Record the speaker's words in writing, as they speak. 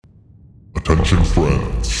Attention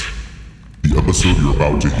friends. The episode you're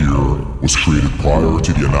about to hear was created prior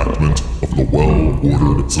to the enactment of the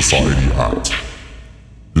Well-Ordered Society Act.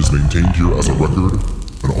 It is maintained here as a record,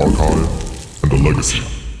 an archive, and a legacy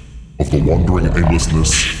of the wandering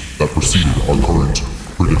aimlessness that preceded our current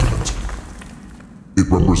predicament.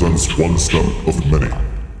 It represents one step of many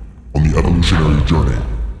on the evolutionary journey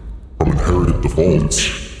from inherited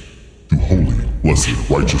defaults to holy, blessed,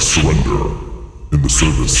 righteous surrender in the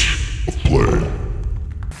service of play.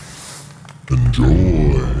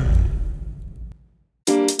 Enjoy.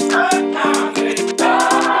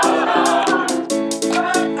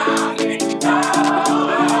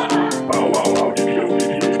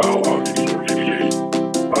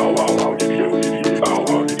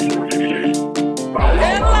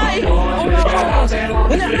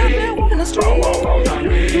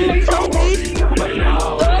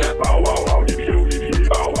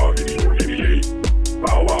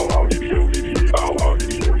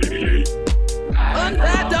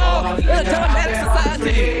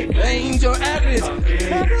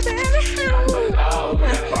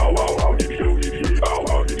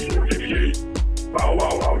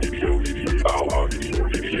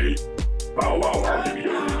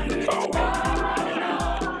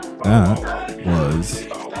 That was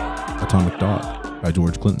Atomic Dog by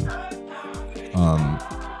George Clinton.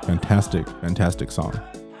 Fantastic song.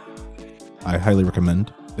 I highly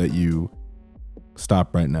recommend that you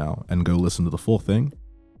stop right now and go listen to the full thing.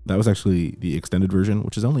 That was actually the extended version,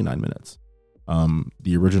 which is only 9 minutes.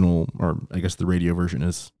 The original, or I guess the radio version,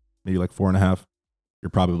 is maybe like 4.5. You're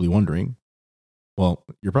probably wondering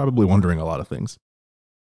a lot of things.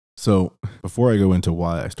 So before I go into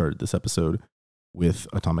why I started this episode with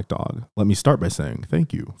Atomic Dog, let me start by saying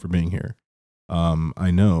thank you for being here.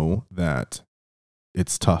 I know that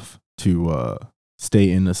it's tough to stay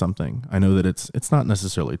into something. I know that it's not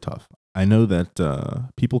necessarily tough. I know that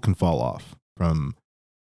people can fall off from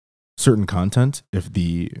certain content if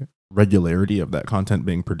the regularity of that content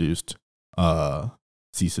being produced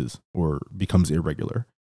ceases or becomes irregular.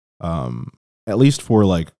 At least for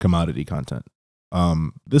like commodity content.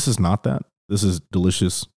 This is not that. This is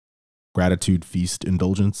delicious gratitude feast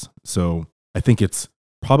indulgence. So I think it's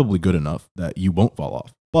probably good enough that you won't fall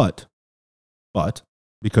off. But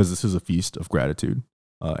because this is a feast of gratitude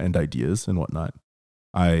and ideas and whatnot,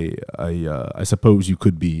 I suppose you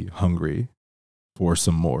could be hungry for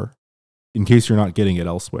some more in case you're not getting it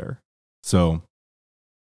elsewhere. So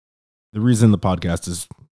the reason the podcast has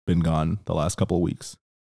been gone the last couple of weeks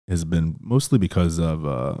has been mostly because of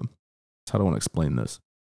how do I want to explain this?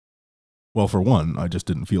 Well, for one, I just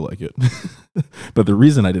didn't feel like it. But the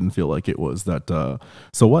reason I didn't feel like it was that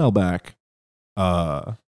so a while back,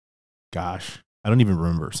 I don't even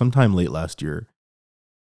remember, sometime late last year,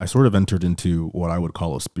 I sort of entered into what I would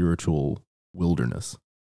call a spiritual wilderness.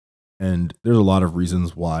 And there's a lot of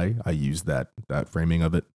reasons why I used that framing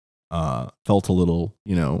of it. Felt a little,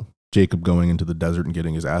 Jacob going into the desert and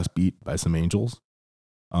getting his ass beat by some angels.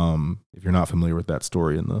 If you're not familiar with that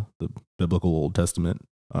story in the biblical Old Testament,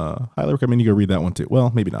 highly recommend you go read that one too. Well,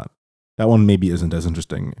 maybe not. That one maybe isn't as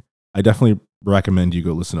interesting. I definitely recommend you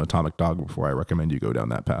go listen to Atomic Dog before I recommend you go down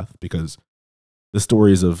that path, because the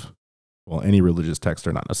stories of, any religious text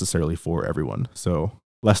are not necessarily for everyone. So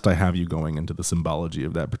lest I have you going into the symbology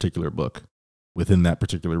of that particular book within that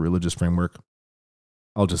particular religious framework,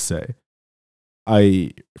 I'll just say,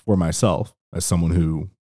 for myself, as someone who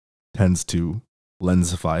tends to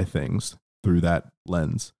lensify things through that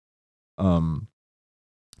lens,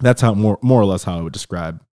 that's how more or less how I would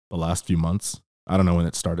describe the last few months. I don't know when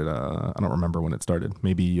it started. I don't remember when it started.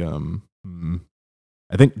 Maybe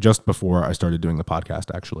I think just before I started doing the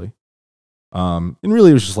podcast, actually. And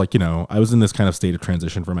really it was just like, I was in this kind of state of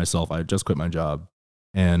transition for myself. I had just quit my job,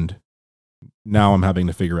 and now I'm having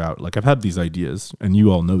to figure out, like, I've had these ideas and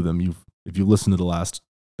you all know them. If you listen to the last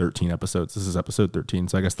 13 episodes, this is episode 13.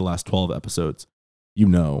 So I guess the last 12 episodes,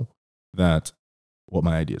 that what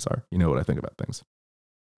my ideas are, what I think about things.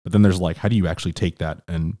 But then there's like, how do you actually take that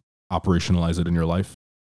and operationalize it in your life?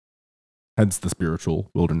 Hence the spiritual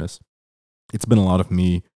wilderness. It's been a lot of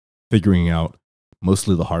me figuring out,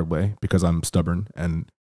 mostly the hard way, because I'm stubborn.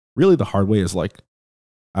 And really the hard way is like,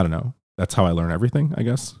 I don't know. That's how I learn everything, I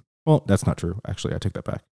guess. Well, that's not true. Actually, I take that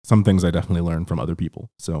back. Some things I definitely learn from other people.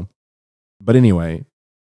 So, but anyway,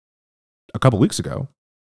 a couple weeks ago,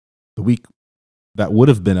 the week that would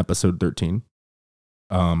have been episode 13,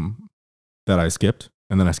 that I skipped,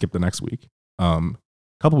 and then I skipped the next week. A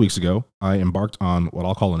couple weeks ago, I embarked on what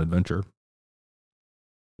I'll call an adventure,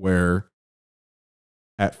 where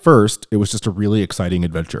at first it was just a really exciting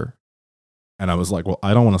adventure. And I was like, well,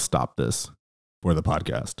 I don't want to stop this for the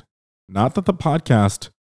podcast. Not that the podcast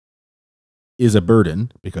is a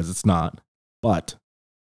burden, because it's not, but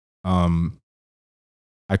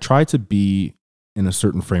I try to be in a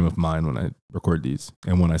certain frame of mind when I record these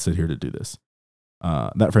and when I sit here to do this.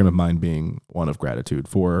 That frame of mind being one of gratitude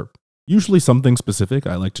for usually something specific.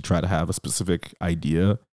 I like to try to have a specific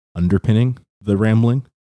idea underpinning the rambling,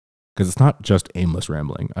 because it's not just aimless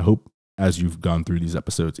rambling. I hope as you've gone through these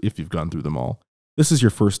episodes, if you've gone through them all, this is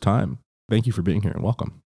your first time. Thank you for being here and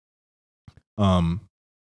welcome.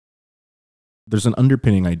 There's an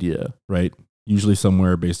underpinning idea, right? Usually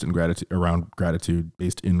somewhere based in gratitude, around gratitude,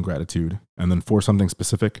 based in gratitude, and then for something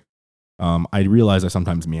specific. I realize I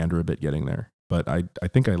sometimes meander a bit getting there, but I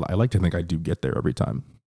think I like to think I do get there every time.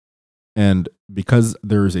 And because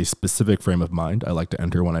there is a specific frame of mind I like to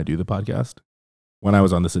enter when I do the podcast, when I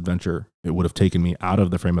was on this adventure, it would have taken me out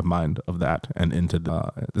of the frame of mind of that and into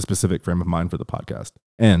the specific frame of mind for the podcast.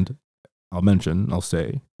 And I'll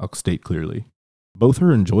state clearly, both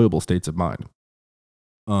are enjoyable states of mind.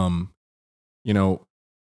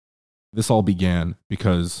 This all began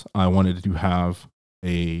because I wanted to have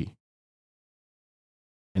an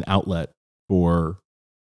outlet for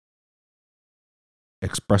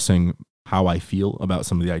expressing how I feel about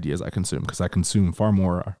some of the ideas I consume, because I consume far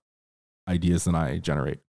more ideas than I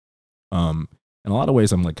generate. In a lot of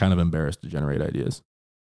ways, I'm like kind of embarrassed to generate ideas.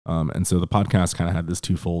 And so the podcast kind of had this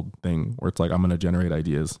twofold thing where it's like, I'm going to generate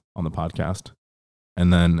ideas on the podcast,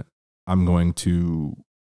 and then I'm going to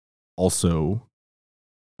also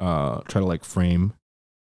try to like frame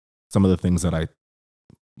some of the things that I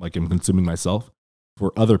like am consuming myself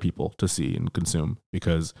for other people to see and consume,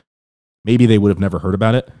 because maybe they would have never heard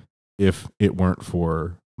about it if it weren't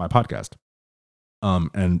for my podcast.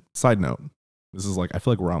 And side note, this is like, I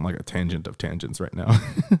feel like we're on like a tangent of tangents right now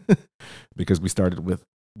because we started with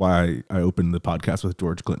why I opened the podcast with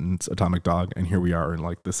George Clinton's Atomic Dog, and here we are in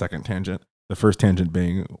like the second tangent. The first tangent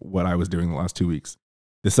being what I was doing the last 2 weeks.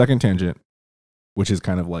 The second tangent, which is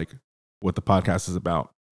kind of like what the podcast is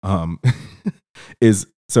about, is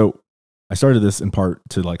so I started this in part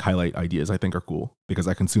to like highlight ideas I think are cool, because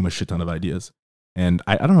I consume a shit ton of ideas. And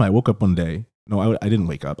I don't know, I woke up one day. No, I didn't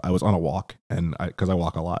wake up. I was on a walk, and because I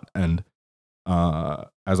walk a lot. And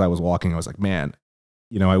as I was walking, I was like, man,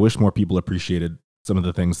 I wish more people appreciated some of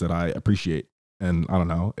the things that I appreciate. And I don't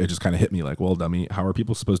know, it just kind of hit me like, well, dummy, how are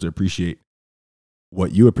people supposed to appreciate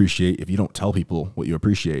what you appreciate if you don't tell people what you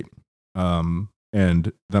appreciate? And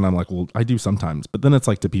then I'm like, well, I do sometimes, but then it's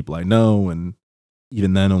like to people I know, and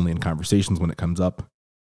even then only in conversations when it comes up.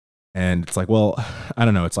 And it's like, well, I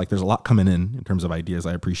don't know. It's like there's a lot coming in terms of ideas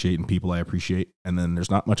I appreciate and people I appreciate. And then there's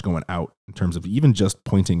not much going out in terms of even just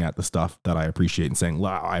pointing at the stuff that I appreciate and saying,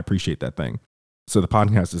 wow, I appreciate that thing. So the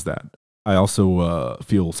podcast is that. I also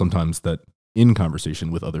feel sometimes that in conversation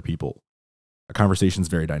with other people, a conversation is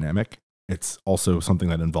very dynamic. It's also something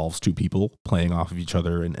that involves two people playing off of each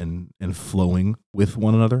other and flowing with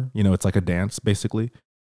one another. It's like a dance, basically.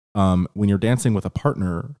 When you're dancing with a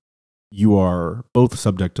partner, you are both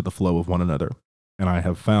subject to the flow of one another. And I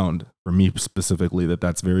have found, for me specifically, that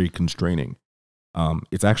that's very constraining.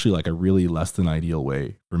 It's actually like a really less than ideal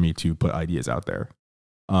way for me to put ideas out there.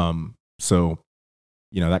 So,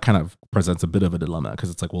 that kind of presents a bit of a dilemma, because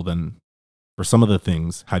it's like, well, then for some of the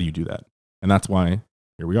things, how do you do that? And that's why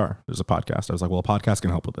here we are. There's a podcast. I was like, well, a podcast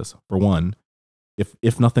can help with this. For one,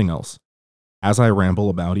 if nothing else, as I ramble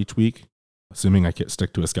about each week, assuming I can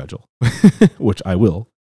stick to a schedule, which I will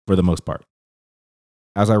for the most part,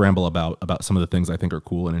 as I ramble about some of the things I think are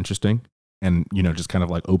cool and interesting, and just kind of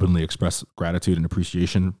like openly express gratitude and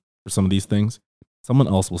appreciation for some of these things, someone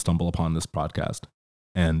else will stumble upon this podcast,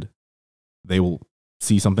 and they will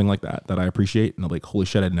see something like that I appreciate, and they'll be like, holy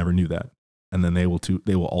shit, I never knew that. And then they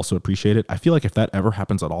will also appreciate it. I feel like if that ever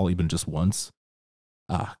happens at all, even just once,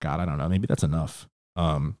 God, I don't know, maybe that's enough.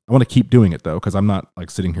 I want to keep doing it though, because I'm not like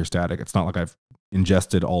sitting here static. It's not like I've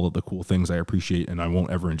ingested all of the cool things I appreciate and I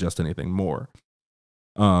won't ever ingest anything more.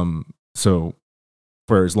 So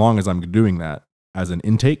for as long as I'm doing that as an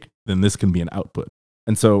intake, then this can be an output.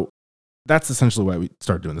 And so that's essentially why we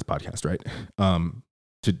started doing this podcast, right?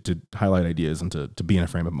 To highlight ideas and to be in a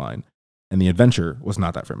frame of mind. And the adventure was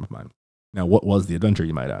not that frame of mind. Now, what was the adventure,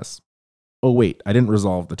 you might ask? Oh, wait, I didn't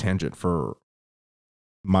resolve the tangent for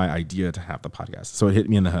my idea to have the podcast. So it hit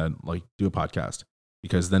me in the head, like, do a podcast,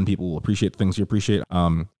 because then people will appreciate the things you appreciate.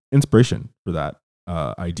 Inspiration for that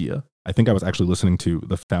idea. I think I was actually listening to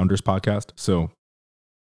the Founders podcast. So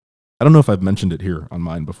I don't know if I've mentioned it here on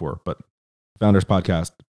mine before, but Founders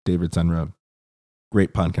podcast, David Senra,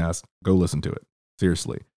 great podcast. Go listen to it.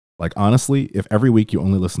 Seriously. Like, honestly, if every week you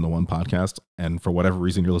only listen to one podcast and for whatever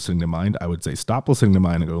reason you're listening to mine, I would say stop listening to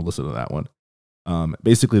mine and go listen to that one.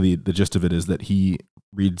 Basically, the gist of it is that he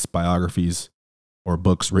reads biographies or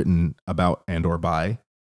books written about and or by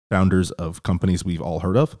founders of companies we've all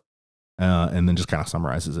heard of, and then just kind of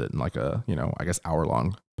summarizes it in like a, I guess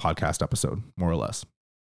hour-long podcast episode, more or less.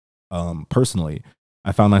 Personally,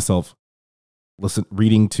 I found myself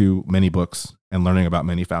reading to many books and learning about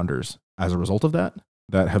many founders as a result of that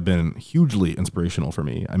have been hugely inspirational for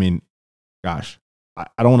me. I mean, gosh,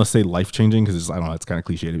 I don't want to say life-changing because I don't know, it's kind of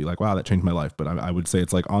cliche to be like, wow, that changed my life. But I would say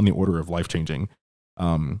it's like on the order of life-changing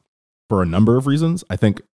for a number of reasons. I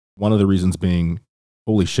think one of the reasons being,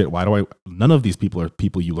 holy shit, none of these people are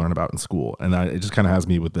people you learn about in school. And it just kind of has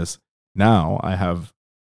me with this. Now I have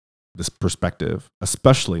this perspective,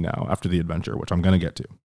 especially now after the adventure, which I'm going to get to.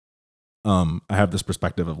 I have this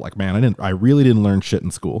perspective of like, man, I really didn't learn shit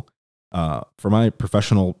in school. For my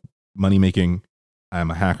professional money making, I'm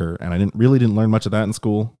a hacker, and I didn't learn much of that in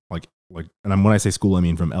school. And when I say school, I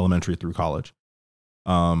mean from elementary through college.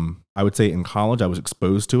 I would say in college I was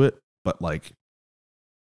exposed to it, but like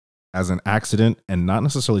as an accident and not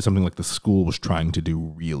necessarily something like the school was trying to do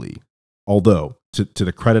really. Although to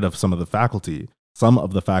the credit of some of the faculty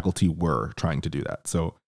were trying to do that.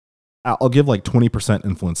 So I'll give like 20%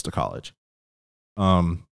 influence to college.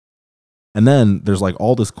 And then there's like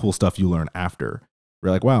all this cool stuff you learn after.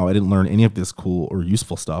 You're like, wow, I didn't learn any of this cool or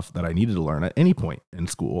useful stuff that I needed to learn at any point in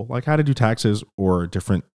school, like how to do taxes or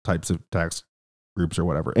different types of tax groups or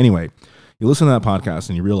whatever. Anyway, you listen to that podcast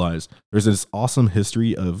and you realize there's this awesome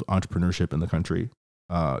history of entrepreneurship in the country,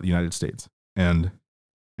 the United States, and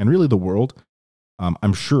really the world.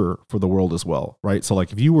 I'm sure for the world as well, right? So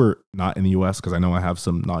like if you were not in the US, because I know I have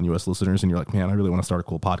some non-US listeners, and you're like, man, I really want to start a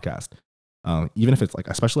cool podcast. Even if it's like,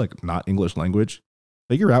 especially like not English language,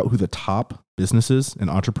 figure out who the top businesses and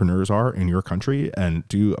entrepreneurs are in your country and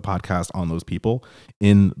do a podcast on those people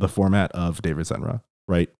in the format of David Senra,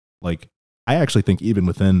 right? Like I actually think even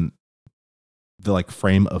within the like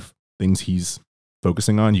frame of things he's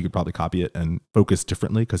focusing on, you could probably copy it and focus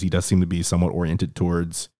differently, because he does seem to be somewhat oriented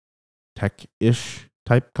towards tech-ish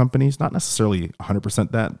type companies. Not necessarily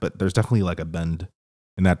 100% that, but there's definitely like a bend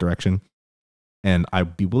in that direction. And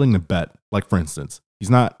I'd be willing to bet, like for instance, he's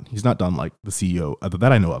not done like the CEO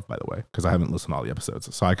that I know of, by the way, because I haven't listened to all the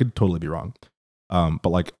episodes, so I could totally be wrong. But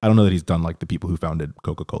like I don't know that he's done like the people who founded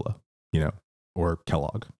Coca-Cola, or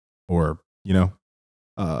Kellogg, or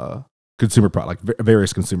consumer product, like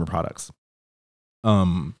various consumer products.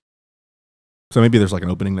 So maybe there's like an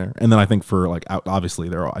opening there. And then I think for like, obviously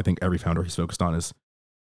I think every founder he's focused on is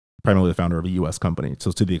primarily the founder of a US company. So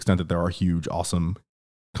to the extent that there are huge, awesome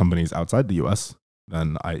companies outside the US,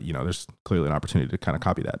 then there's clearly an opportunity to kind of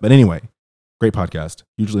copy that. But anyway, great podcast,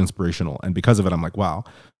 hugely inspirational. And because of it, I'm like, wow,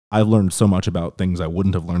 I've learned so much about things I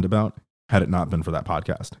wouldn't have learned about had it not been for that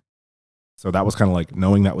podcast. So that was kind of like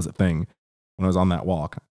knowing that was a thing when I was on that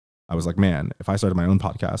walk. I was like, man, if I started my own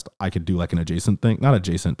podcast, I could do like an adjacent thing, not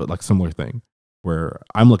adjacent, but like similar thing, where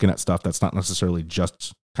I'm looking at stuff that's not necessarily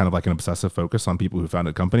just kind of like an obsessive focus on people who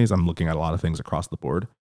founded companies. I'm looking at a lot of things across the board.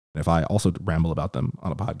 And if I also ramble about them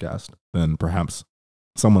on a podcast, then perhaps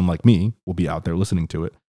someone like me will be out there listening to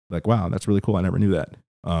it. Like, wow, that's really cool. I never knew that.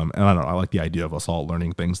 And I don't know, I like the idea of us all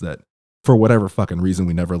learning things that for whatever fucking reason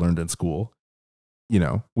we never learned in school.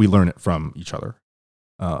 We learn it from each other.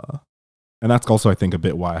 And that's also, I think, a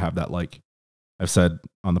bit why I have that, like I've said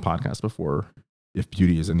on the podcast before, if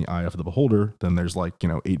beauty is in the eye of the beholder, then there's like,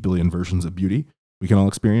 8 billion versions of beauty we can all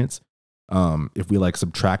experience. If we like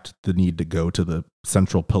subtract the need to go to the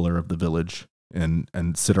central pillar of the village and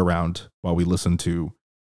sit around while we listen to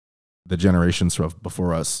the generations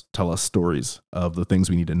before us tell us stories of the things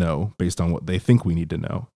we need to know based on what they think we need to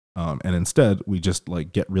know. And instead we just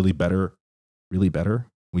like get really better.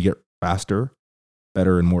 We get faster,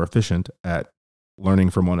 better, and more efficient at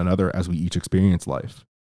learning from one another as we each experience life.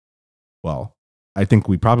 Well, I think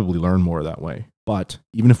we probably learn more that way. But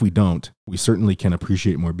even if we don't, we certainly can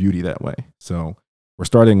appreciate more beauty that way. So we're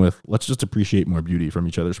starting with, let's just appreciate more beauty from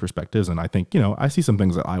each other's perspectives. And I think, I see some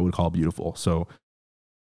things that I would call beautiful. So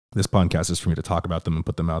this podcast is for me to talk about them and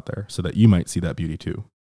put them out there so that you might see that beauty too.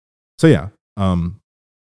 So yeah,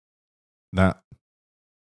 that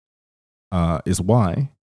is why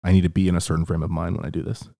I need to be in a certain frame of mind when I do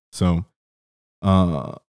this. So,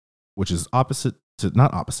 which is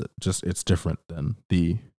not opposite, just it's different than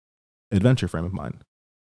the adventure frame of mind.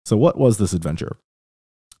 So what was this adventure?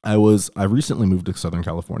 I recently moved to Southern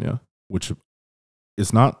California, which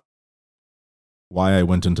is not why I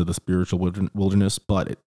went into the spiritual wilderness,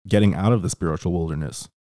 but getting out of the spiritual wilderness,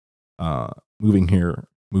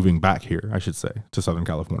 moving back here, I should say, to Southern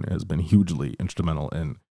California has been hugely instrumental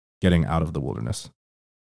in getting out of the wilderness.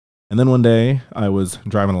 And then one day I was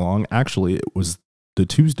driving along. Actually, it was the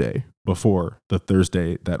Tuesday before the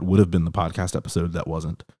Thursday that would have been the podcast episode that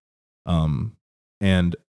wasn't.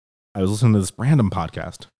 And I was listening to this random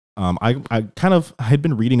podcast. I had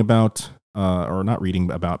been reading about, or not reading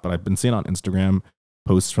about, but I've been seeing on Instagram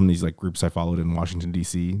posts from these like groups I followed in Washington,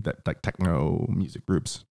 D.C. that like techno music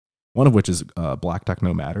groups. One of which is Black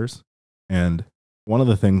Techno Matters. And one of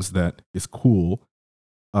the things that is cool,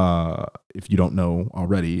 if you don't know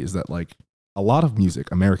already, is that like a lot of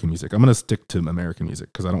music, American music, I'm going to stick to American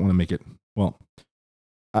music because I don't want to make it, well,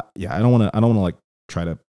 I don't want to like try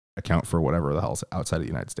to account for whatever the hell's outside of the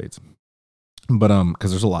United States. But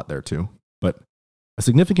because there's a lot there too. But a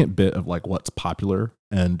significant bit of like what's popular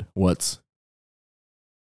and what's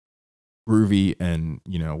groovy and,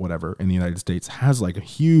 you know, whatever in the United States has like a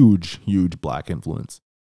huge black influence.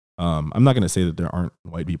 I'm not going to say that there aren't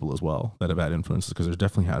white people as well that have had influences, because there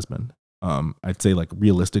definitely has been. I'd say like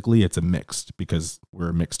realistically it's a mixed, because we're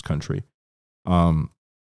a mixed country.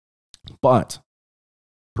 But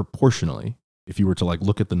proportionally, if you were to like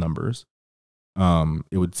look at the numbers,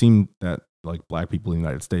 it would seem that like black people in the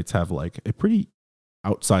United States have like a pretty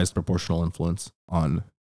outsized proportional influence on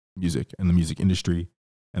music and the music industry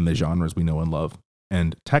and the genres we know and love.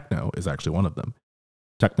 And techno is actually one of them.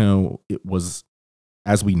 Techno, it was,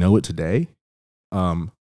 as we know it today,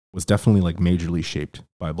 was definitely like majorly shaped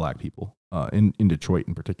by black people in Detroit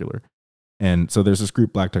in particular. And so there's this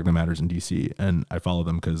group, Black Techno Matters in DC, and I follow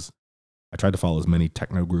them because I tried to follow as many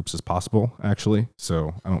techno groups as possible, actually.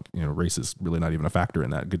 So I don't, race is really not even a factor in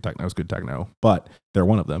that. Good techno is good techno, but they're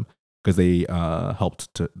one of them because they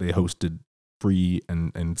they hosted free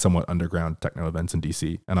and somewhat underground techno events in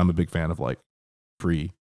DC. And I'm a big fan of like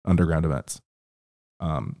free underground events.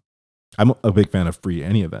 I'm a big fan of free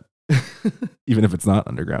any event, even if it's not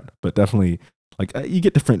underground, but definitely like you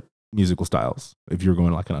get different musical styles if you're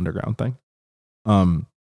going like an underground thing.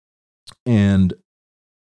 And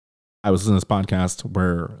I was listening to this podcast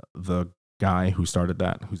where the guy who started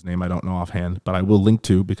that, whose name I don't know offhand, but I will link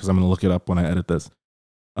to because I'm going to look it up when I edit this,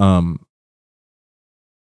 was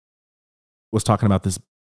talking about this.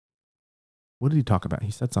 What did he talk about?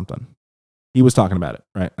 He said something. He was talking about it,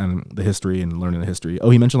 right? And the history and learning the history. Oh,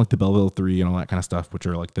 he mentioned like the Belleville Three and all that kind of stuff, which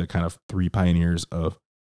are like the kind of three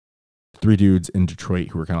dudes in Detroit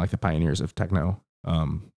who were kind of like the pioneers of techno.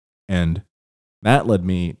 And that led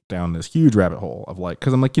me down this huge rabbit hole of like,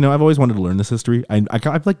 because I'm like, I've always wanted to learn this history.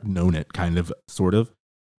 I've like known it kind of, sort of,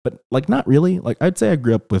 but like not really. Like I'd say I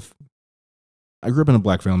grew up in a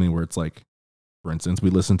black family where it's like, for instance, we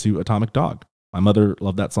listened to Atomic Dog. My mother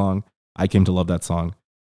loved that song. I came to love that song.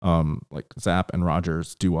 Like Zapp and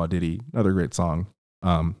Rogers, Do Wah Diddy, another great song.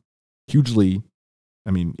 Hugely, I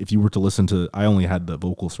mean, if you were to listen to, I only had the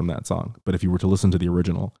vocals from that song, but if you were to listen to the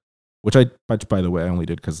original, which by the way, I only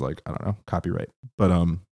did because like, I don't know, copyright, but,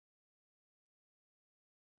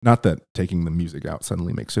 not that taking the music out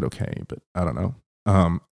suddenly makes it okay, but I don't know.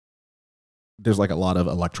 There's like a lot of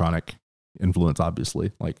electronic influence,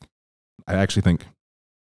 obviously. Like I think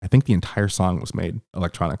the entire song was made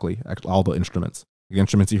electronically, all the instruments. The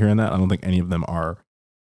instruments you hear in that, I don't think any of them are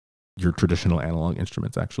your traditional analog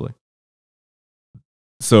instruments, actually.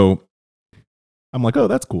 So I'm like, oh,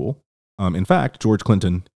 that's cool. In fact, George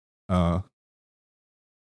Clinton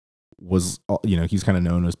was, he's kind of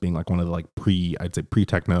known as being like one of the like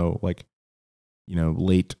pre-techno, like,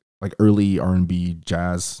 late, like early R&B,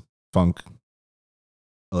 jazz, funk,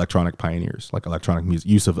 electronic pioneers, like electronic music,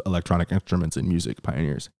 use of electronic instruments in music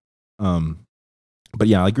pioneers. But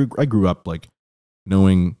yeah, I grew up like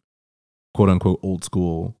knowing quote unquote old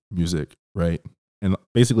school music, right? And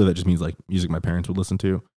basically that just means like music my parents would listen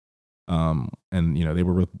to. And they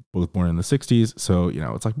were both born in the 60s, so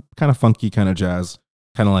it's like kind of funky, kind of jazz,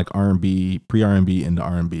 kind of like R&B, pre-R&B into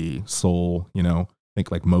R&B, soul,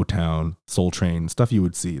 think like Motown, Soul Train, stuff you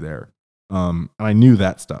would see there. And I knew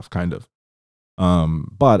that stuff kind of.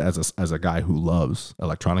 But as a guy who loves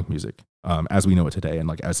electronic music, as we know it today, and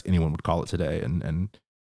like as anyone would call it today, and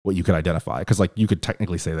what you could identify, because like you could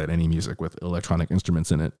technically say that any music with electronic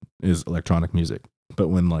instruments in it is electronic music, but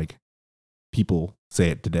when like people say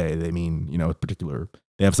it today, they mean particular,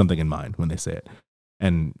 they have something in mind when they say it.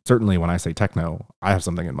 And certainly when I say techno, I have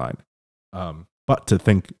something in mind. But to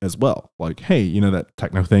think as well, like, hey, that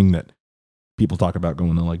techno thing that people talk about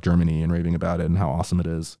going to like Germany and raving about it and how awesome it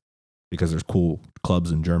is because there's cool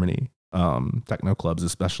clubs in Germany, techno clubs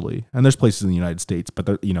especially, and there's places in the United States,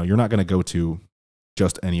 but you're not going to go to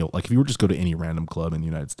just any, like if you were just go to any random club in the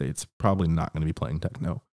United States, probably not going to be playing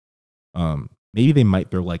techno. Maybe they might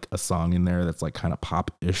throw like a song in there that's like kind of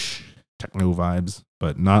pop-ish techno vibes,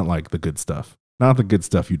 but not like the good stuff. Not the good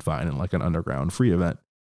stuff you'd find in like an underground free event.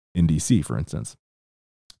 in DC, for instance.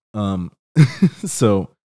 So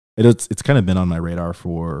it's kind of been on my radar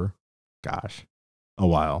for, gosh, a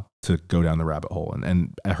while to go down the rabbit hole.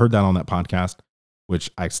 And I heard that on that podcast, which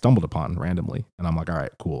I stumbled upon randomly. And I'm like, all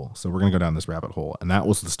right, cool. So we're going to go down this rabbit hole. And that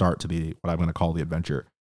was the start to what I'm going to call the adventure.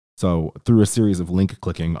 So through a series of link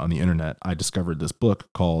clicking on the internet, I discovered this book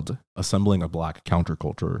called Assembling a Black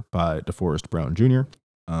Counterculture by DeForest Brown Jr.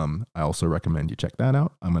 I also recommend you check that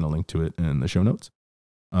out. I'm going to link to it in the show notes.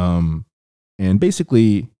 And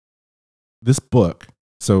basically this book,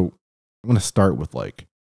 so I'm going to start with like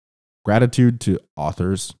gratitude to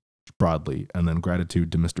authors broadly, and then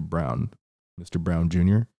gratitude to Mr. Brown Jr.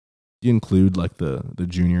 Do you include like the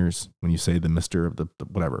juniors when you say the Mr. of the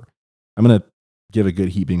whatever? I'm going to give a good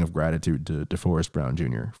heaping of gratitude to DeForest Brown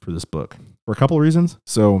Jr. for this book for a couple of reasons.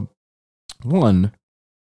 So one,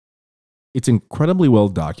 it's incredibly well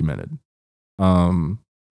documented.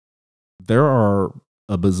 There are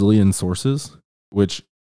a bazillion sources, which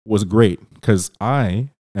was great because I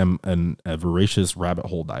am a voracious rabbit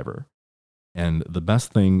hole diver. And the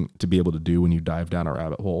best thing to be able to do when you dive down a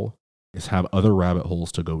rabbit hole is have other rabbit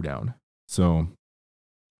holes to go down. So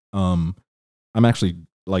I'm actually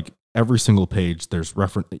like every single page, there's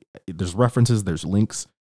references, there's links.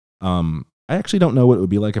 I actually don't know what it would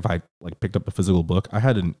be like if I like picked up a physical book. I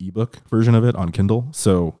had an ebook version of it on Kindle.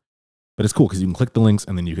 So, but it's cool because you can click the links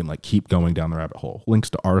and then you can like keep going down the rabbit hole. Links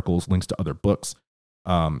to articles, links to other books.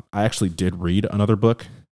 I actually did read another book.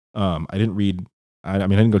 I didn't read, I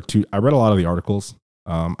read a lot of the articles.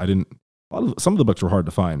 Some of the books were hard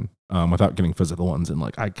to find without getting physical ones. And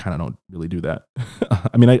like, I kind of don't really do that.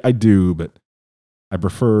 I mean, I do, but I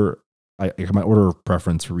prefer, my order of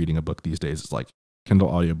preference for reading a book these days is like Kindle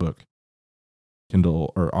audiobook,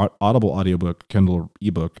 Kindle or Audible audiobook, Kindle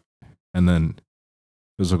ebook, and then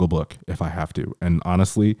physical book if I have to. And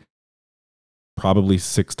honestly, probably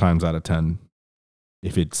 6 times out of 10,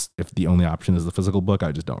 if the only option is the physical book,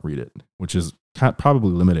 I just don't read it, which is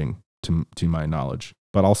probably limiting to my knowledge.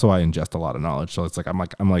 But also I ingest a lot of knowledge. So it's like, I'm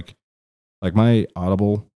like my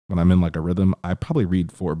Audible, when I'm in like a rhythm, I probably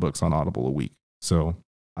read 4 books on Audible a week. So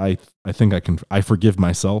I think I forgive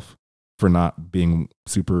myself for not being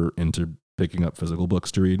super into picking up physical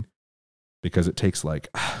books to read, because it takes like,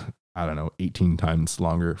 I don't know, 18 times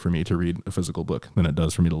longer for me to read a physical book than it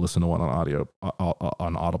does for me to listen to one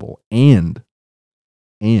on Audible. And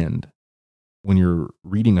when you're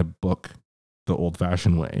reading a book the old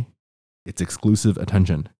fashioned way, it's exclusive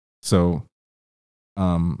attention. So,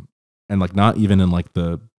 and like not even in like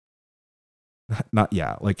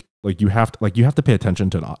you have to pay attention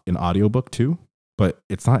to an audiobook too, but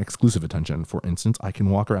it's not exclusive attention. For instance, I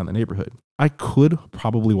can walk around the neighborhood. I could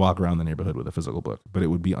probably walk around the neighborhood with a physical book, but it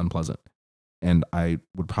would be unpleasant and I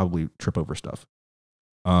would probably trip over stuff.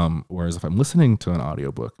 Whereas if I'm listening to an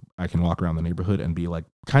audiobook, I can walk around the neighborhood and be like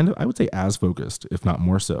kind of, I would say, as focused, if not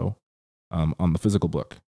more so, on the physical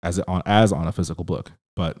book as on a physical book,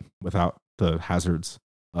 but without the hazards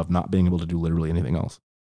of not being able to do literally anything else.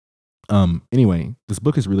 Anyway, this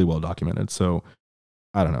book is really well documented. So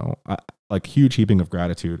I don't know, like huge heaping of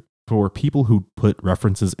gratitude for people who put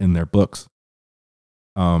references in their books.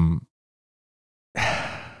 I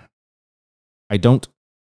don't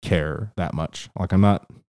care that much. Like I'm not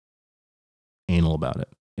anal about it.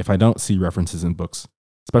 If I don't see references in books,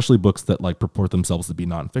 especially books that like purport themselves to be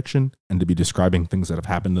nonfiction and to be describing things that have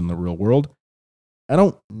happened in the real world, I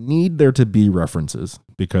don't need there to be references,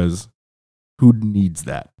 because who needs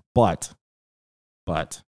that? But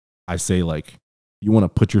I say, like, you want to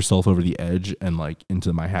put yourself over the edge and like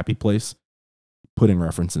into my happy place, putting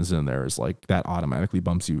references in there is like that automatically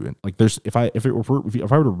bumps you in. Like there's if I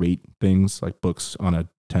were to rate things like books on a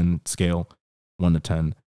 10 scale, 1 to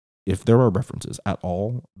 10, if there are references at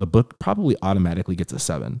all, the book probably automatically gets a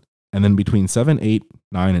 7. And then between 7, 8,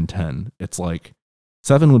 9, and 10, it's like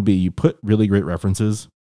 7 would be you put really great references,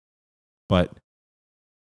 but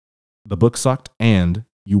the book sucked and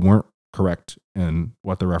you weren't correct in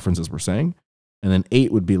what the references were saying. And then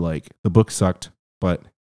 8 would be like the book sucked, but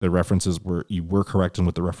you were correct in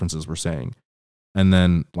what the references were saying. And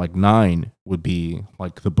then like 9 would be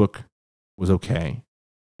like the book was okay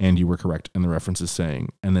and you were correct in the references saying.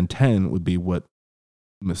 And then 10 would be what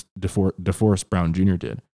Miss DeForest Brown Jr.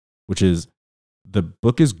 did, which is the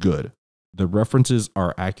book is good. The references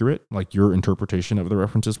are accurate, like your interpretation of the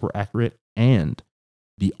references were accurate, and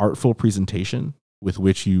the artful presentation with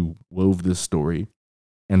which you wove this story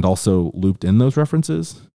and also looped in those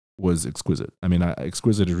references was exquisite. I mean,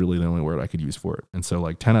 exquisite is really the only word I could use for it. And so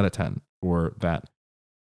like 10 out of 10 for that.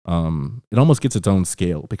 It almost gets its own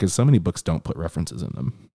scale because so many books don't put references in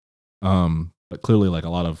them. But clearly like a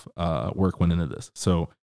lot of work went into this. So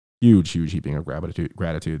huge heaping of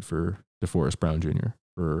gratitude for DeForest Brown Jr.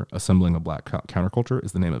 for assembling a black counterculture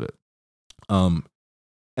is the name of it.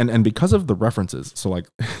 And because of the references, so like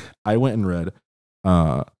I went and read,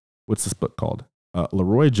 what's this book called?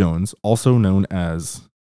 Leroy Jones, also known as,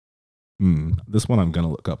 this one I'm going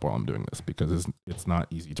to look up while I'm doing this because it's not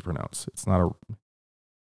easy to pronounce. It's not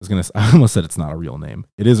I almost said it's not a real name.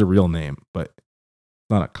 It is a real name, but it's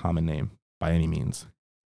not a common name by any means.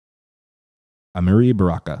 Amiri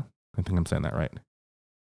Baraka. I think I'm saying that right.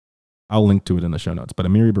 I'll link to it in the show notes. But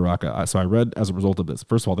Amiri Baraka, so I read as a result of this.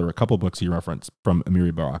 First of all, there were a couple books he referenced from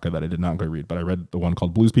Amiri Baraka that I did not go read, but I read the one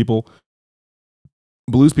called Blues People.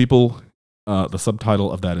 Blues People, the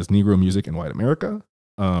subtitle of that is Negro Music in White America.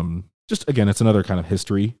 Just again, it's another kind of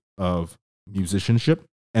history of musicianship.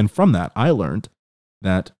 And from that, I learned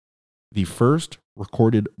that the first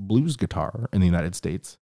recorded blues guitar in the United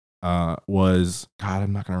States was, God,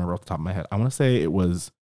 I'm not going to remember off the top of my head. I want to say it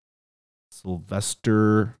was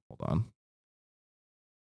Sylvester, hold on.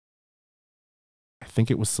 I think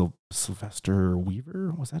it was Sylvester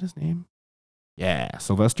Weaver. Was that his name? Yeah,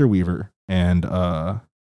 Sylvester Weaver. And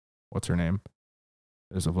what's her name?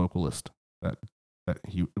 There's a vocalist that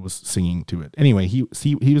he was singing to it. Anyway, he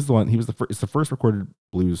was the one. He was the first. It's the first recorded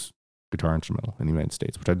blues guitar instrumental in the United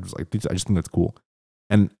States, which I was like, I just think that's cool.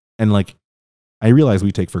 And like, I realize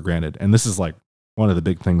we take for granted, and this is like one of the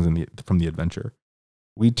big things from the adventure.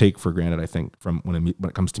 We take for granted, I think, from when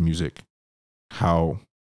it comes to music, how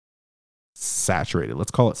saturated,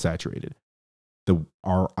 let's call it saturated,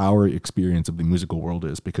 our experience of the musical world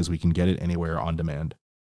is, because we can get it anywhere on demand,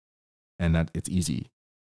 and that it's easy.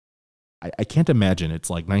 I can't imagine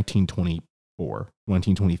it's like 1924,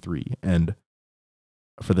 1923, and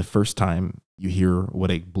for the first time you hear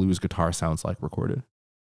what a blues guitar sounds like recorded.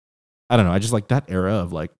 I don't know. I just like that era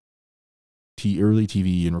of like early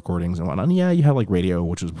TV and recordings and whatnot. And yeah, you have like radio,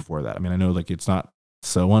 which was before that. I mean, I know like it's not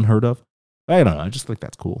so unheard of, but I don't know. I just think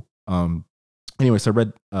that's cool. Anyway, so I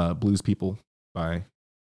read Blues People by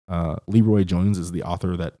Leroy Jones is the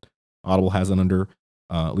author that Audible has it under.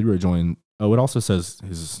 Leroy Jones. Oh, it also says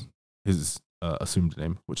his assumed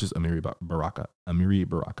name, which is Amiri Baraka. Amiri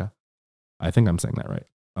Baraka. I think I'm saying that right.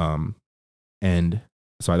 And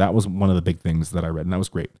so that was one of the big things that I read, and that was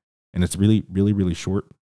great. And it's really, really, really short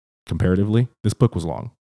comparatively. This book was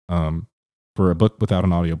long for a book without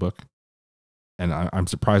an audiobook. And I'm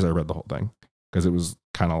surprised I read the whole thing because it was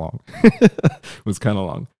kind of long. It was kind of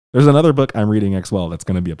long. There's another book I'm reading as well that's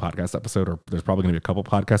going to be a podcast episode, or there's probably going to be a couple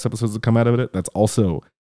podcast episodes that come out of it. That's also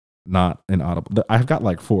not an Audible. I've got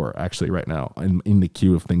like 4 actually right now in the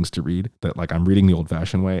queue of things to read that like I'm reading the old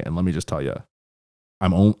fashioned way. And let me just tell you,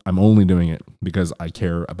 I'm only doing it because I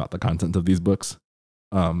care about the content of these books.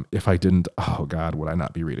 If I didn't, oh God, would I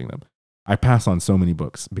not be reading them? I pass on so many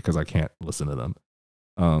books because I can't listen to them.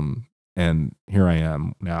 And here I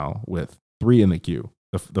am now with 3 in the queue.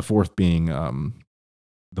 The 4th being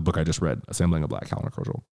the book I just read, Assembling a Black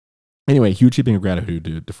Counterculture. Anyway, huge heaping of gratitude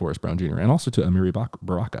to DeForest Brown Jr. and also to Amiri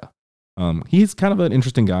Baraka. He's kind of an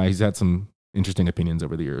interesting guy. He's had some interesting opinions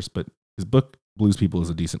over the years, but his book Blues People is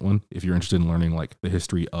a decent one if you're interested in learning like the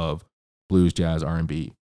history of blues, jazz,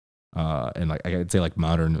 R&B, and like I'd say like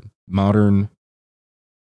modern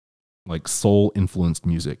like soul influenced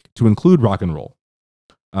music to include rock and roll.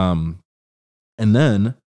 And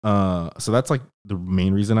then so that's like the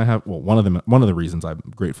main reason I have, well, one of the reasons I'm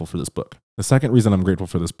grateful for this book. The second reason I'm grateful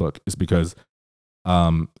for this book is because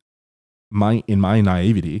in my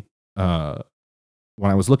naivety, when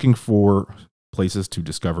I was looking for places to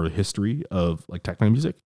discover the history of like techno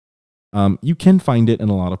music, you can find it in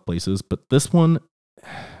a lot of places, but this one,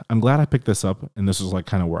 I'm glad I picked this up, and this is like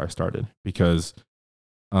kind of where I started because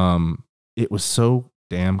it was so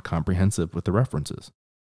damn comprehensive with the references.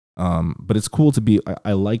 But it's cool to be,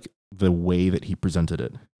 I like the way that he presented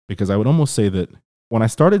it, because I would almost say that when I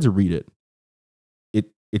started to read it,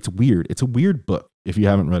 it's weird. It's a weird book if you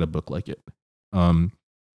haven't read a book like it.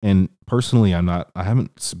 And personally, I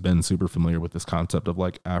haven't been super familiar with this concept of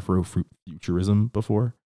like Afrofuturism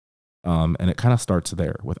before. And it kind of starts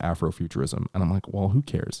there with Afrofuturism. And I'm like, well, who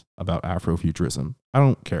cares about Afrofuturism? I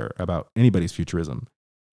don't care about anybody's futurism.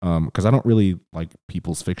 Because I don't really like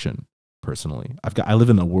people's fiction personally. I live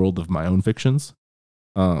in a world of my own fictions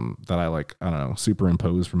that I like, I don't know,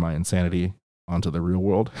 superimpose from my insanity onto the real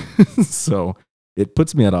world. So it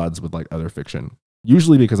puts me at odds with like other fiction,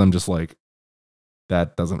 usually because I'm just like,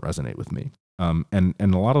 that doesn't resonate with me. And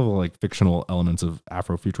a lot of the like fictional elements of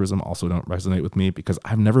Afrofuturism also don't resonate with me because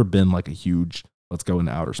I've never been like a huge let's go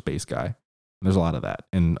into outer space guy. And there's a lot of that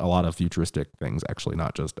and a lot of futuristic things, actually,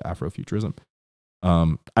 not just Afrofuturism.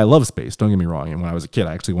 I love space. Don't get me wrong. And when I was a kid,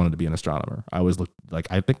 I actually wanted to be an astronomer. I always looked like,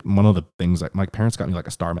 I think one of the things like my parents got me like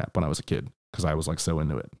a star map when I was a kid because I was like so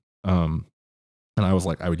into it. And I was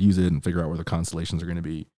like, I would use it and figure out where the constellations are going to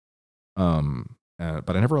be.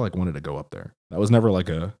 But I never like wanted to go up there. That was never like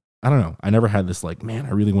I don't know. I never had this like, man,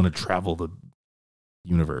 I really want to travel the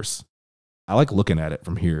universe. I like looking at it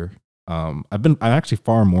from here. I'm actually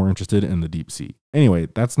far more interested in the deep sea. Anyway,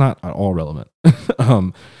 that's not at all relevant.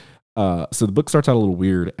 So the book starts out a little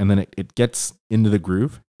weird, and then it gets into the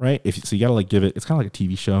groove, right? So you gotta like give it. It's kind of like a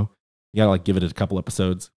TV show. You gotta like give it a couple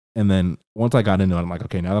episodes, and then once I got into it, I'm like,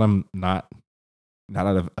 okay, now that I'm not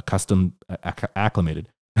out of acclimated,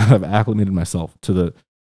 I've acclimated myself to the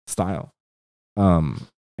style.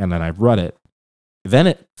 And then I've read it. Then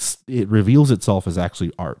it reveals itself as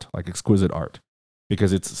actually art, like exquisite art.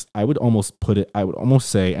 Because I would almost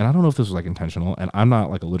say, and I don't know if this was like intentional, and I'm not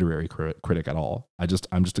like a literary critic at all.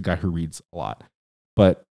 I'm just a guy who reads a lot.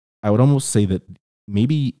 But I would almost say that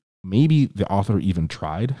maybe the author even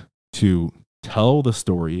tried to tell the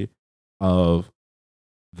story of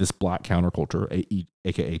this black counterculture,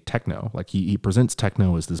 aka techno. Like he presents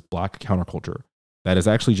techno as this black counterculture that is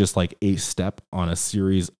actually just like a step on a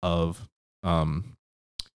series of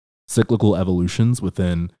cyclical evolutions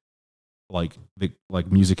within like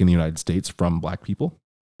music in the United States from black people.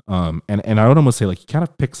 And I would almost say like he kind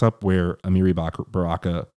of picks up where Amiri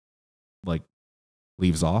Baraka like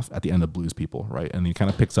leaves off at the end of Blues People, right? And he kind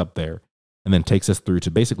of picks up there and then takes us through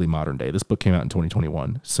to basically modern day. This book came out in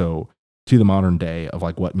 2021. So to the modern day of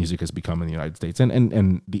like what music has become in the United States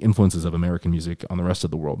and the influences of American music on the rest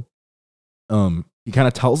of the world. He kind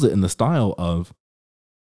of tells it in the style of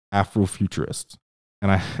Afrofuturists.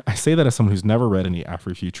 And I say that as someone who's never read any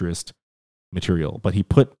Afrofuturist material, but he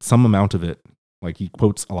put some amount of it, like he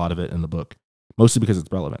quotes a lot of it in the book, mostly because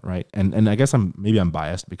it's relevant, right? And I guess I'm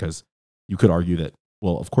biased because you could argue that,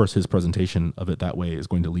 well, of course, his presentation of it that way is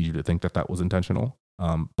going to lead you to think that that was intentional.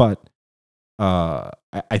 But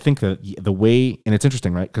I think that the way, and it's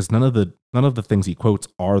interesting, right? Because none of the things he quotes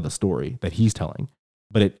are the story that he's telling.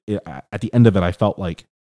 But at the end of it, I felt like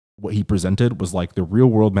what he presented was like the real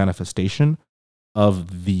world manifestation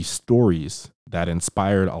of the stories that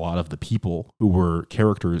inspired a lot of the people who were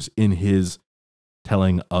characters in his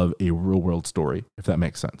telling of a real world story, if that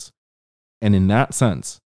makes sense. And in that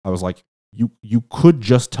sense, I was like, you could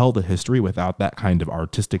just tell the history without that kind of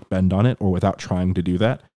artistic bend on it, or without trying to do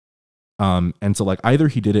that. And so like either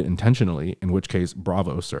he did it intentionally, in which case,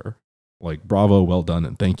 bravo, sir. Like, bravo, well done,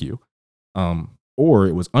 and thank you. Or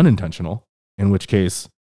it was unintentional, in which case,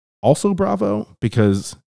 also bravo,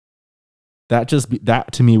 because that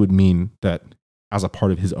to me would mean that as a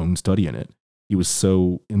part of his own study in it, he was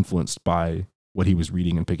so influenced by what he was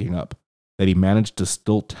reading and picking up that he managed to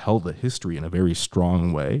still tell the history in a very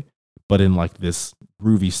strong way, but in like this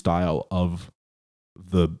groovy style of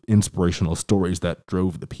the inspirational stories that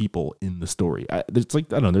drove the people in the story. It's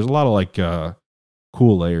like, I don't know, there's a lot of like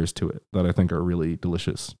cool layers to it that I think are really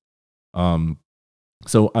delicious.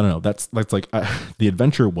 So I don't know, that's like the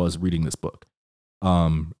adventure was reading this book.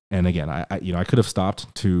 And again, I could have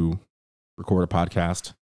stopped to record a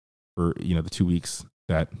podcast for, the 2 weeks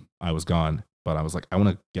that I was gone, but I was like, I want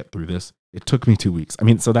to get through this. It took me 2 weeks. I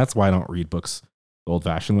mean, so that's why I don't read books the old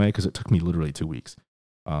fashioned way, because it took me literally 2 weeks.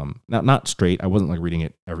 Not straight. I wasn't like reading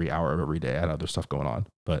it every hour of every day. I had other stuff going on,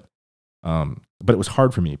 but it was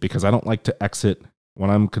hard for me because I don't like to exit when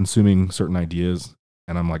I'm consuming certain ideas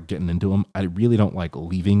and I'm like getting into them. I really don't like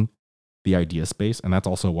leaving the idea space. And that's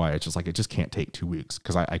also why it's just like, it just can't take 2 weeks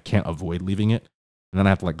because I can't avoid leaving it. And then I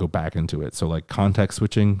have to like go back into it. So like context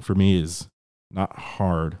switching for me is not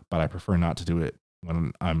hard, but I prefer not to do it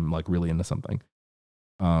when I'm like really into something.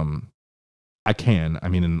 I can, I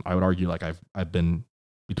mean, and I would argue like I've been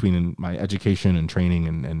between my education and training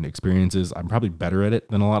and experiences, I'm probably better at it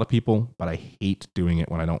than a lot of people, but I hate doing it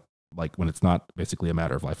when when it's not basically a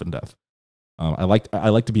matter of life and death. I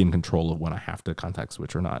like to be in control of when I have to context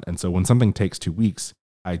switch or not. And so when something takes 2 weeks,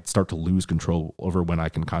 I start to lose control over when I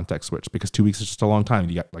can context switch, because 2 weeks is just a long time.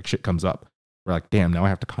 You got like shit comes up. We're like, damn, now I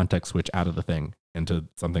have to context switch out of the thing into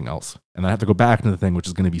something else. And then I have to go back into the thing, which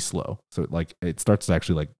is going to be slow. So it starts to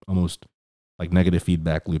actually like almost like negative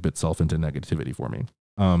feedback loop itself into negativity for me.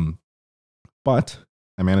 But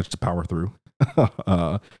I managed to power through.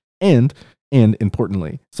 And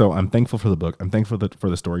importantly, so I'm thankful for the book. I'm thankful for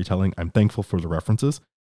the storytelling. I'm thankful for the references.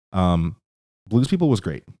 Blues People was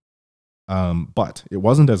great. But it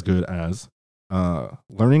wasn't as good as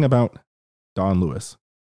learning about Don Lewis.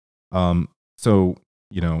 So,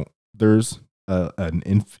 there's an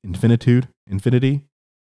infinity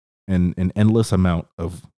and an endless amount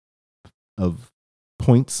of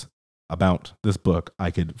points about this book,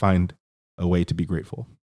 I could find a way to be grateful.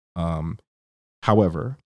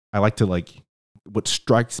 However, I like to what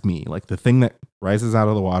strikes me, like the thing that rises out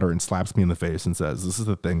of the water and slaps me in the face and says, this is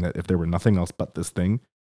the thing that if there were nothing else but this thing,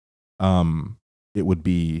 it would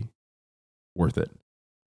be worth it.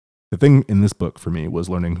 The thing in this book for me was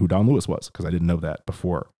learning who Don Lewis was, because I didn't know that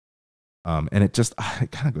before. And it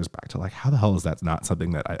kind of goes back to like, how the hell is that not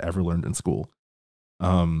something that I ever learned in school?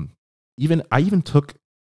 I even took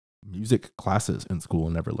music classes in school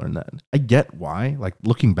and never learned that. I get why. Like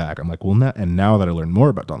looking back, I'm like, well, now that I learned more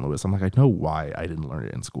about Don Lewis, I'm like, I know why I didn't learn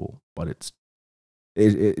it in school. But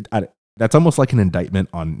that's almost like an indictment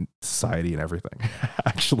on society and everything.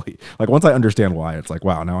 Actually, like once I understand why, it's like,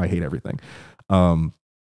 wow, now I hate everything.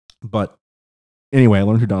 But anyway, I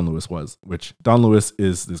learned who Don Lewis was. Which Don Lewis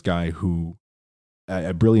is this guy who,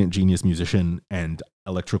 a brilliant genius musician and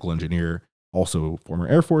electrical engineer, also former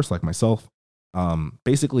Air Force like myself.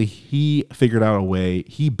 Basically, he figured out a way.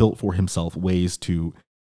 He built for himself ways to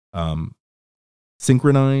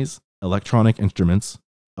synchronize electronic instruments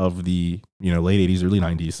of the late 80s, early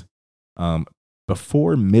 90s,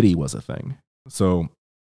 before MIDI was a thing. So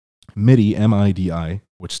MIDI, MIDI,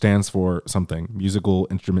 which stands for something, musical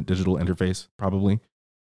instrument digital interface, probably.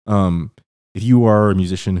 If you are a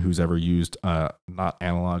musician who's ever used not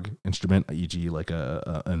analog instrument, e.g. like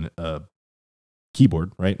a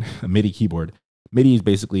keyboard, right? A MIDI keyboard. MIDI is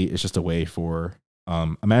basically, it's just a way for,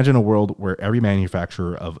 imagine a world where every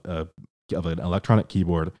manufacturer of an electronic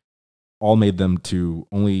keyboard all made them to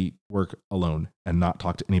only work alone and not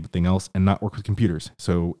talk to anything else and not work with computers.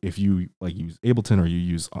 So if you use Ableton or you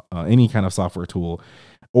use any kind of software tool,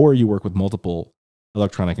 or you work with multiple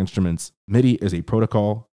electronic instruments, MIDI is a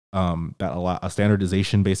protocol that allow a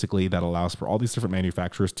standardization basically that allows for all these different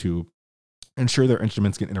manufacturers to ensure their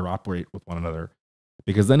instruments can interoperate with one another,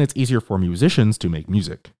 because then it's easier for musicians to make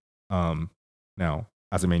music. Now,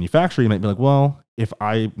 as a manufacturer, you might be like, well, if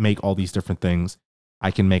I make all these different things, I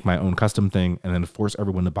can make my own custom thing and then force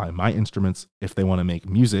everyone to buy my instruments if they want to make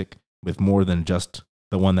music with more than just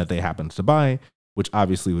the one that they happen to buy, which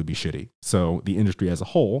obviously would be shitty. So the industry as a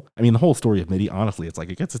whole, I mean, the whole story of MIDI, honestly, it's like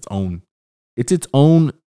it gets its own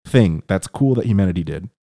thing that's cool that humanity did.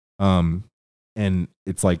 And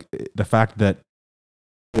it's like the fact that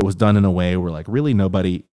it was done in a way where like really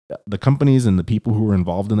nobody, the companies and the people who were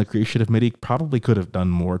involved in the creation of MIDI probably could have done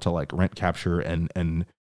more to like rent, capture, and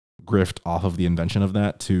grift off of the invention of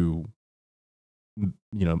that to,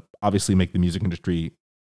 obviously make the music industry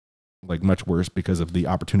like much worse because of the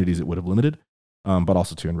opportunities it would have limited, but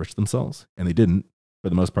also to enrich themselves. And they didn't. For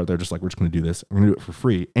the most part, they're just like, we're just going to do this. We're going to do it for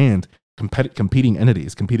free. And competing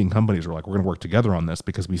companies are like, we're going to work together on this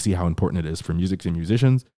because we see how important it is for music and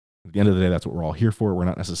musicians. At the end of the day, that's what we're all here for. We're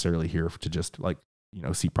not necessarily here to just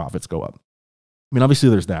see profits go up. I mean, obviously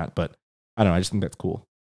there's that, but I don't know. I just think that's cool.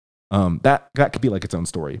 That could be like its own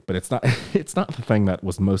story, but it's not the thing that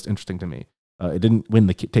was most interesting to me. It didn't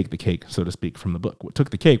take the cake, so to speak, from the book. What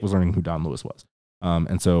took the cake was learning who Don Lewis was.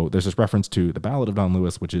 And so there's this reference to The Ballad of Don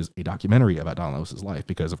Lewis, which is a documentary about Don Lewis's life,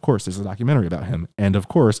 because of course there's a documentary about him. And of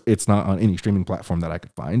course it's not on any streaming platform that I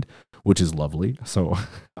could find, which is lovely. So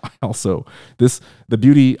the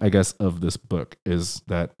beauty, I guess, of this book is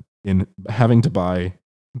that in having to buy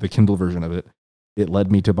the Kindle version of it, it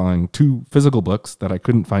led me to buying 2 physical books that I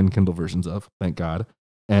couldn't find Kindle versions of, thank God,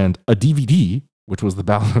 and a DVD, which was The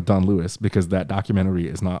Ballad of Don Lewis, because that documentary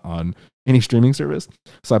is not on any streaming service.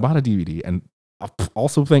 So I bought a DVD, and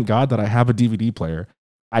also thank God that I have a DVD player.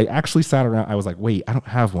 I actually sat around, I was like, wait, I don't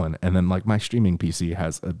have one. And then like my streaming PC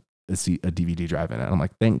has a DVD drive in it. And I'm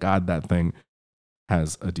like, thank God that thing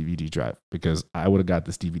has a DVD drive, because I would have got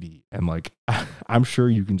this DVD. And like, I'm sure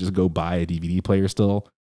you can just go buy a DVD player still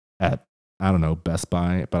at, I don't know, Best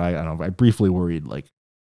Buy. But I don't know, I briefly worried, like,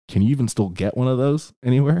 can you even still get one of those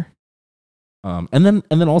anywhere? And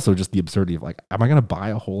then also just the absurdity of like, am I going to buy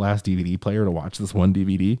a whole ass DVD player to watch this one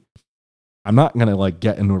DVD? I'm not going to like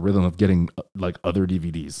get into a rhythm of getting like other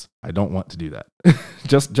DVDs. I don't want to do that.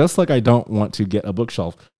 just like I don't want to get a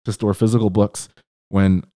bookshelf to store physical books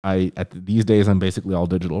when these days I'm basically all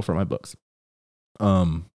digital for my books.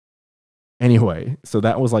 Anyway, so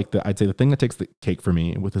that was like I'd say the thing that takes the cake for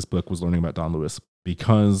me with this book was learning about Don Lewis,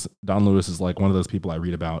 because Don Lewis is like one of those people I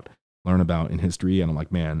read about, learn about in history. And I'm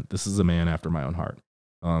like, man, this is a man after my own heart.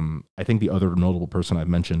 I think the other notable person I've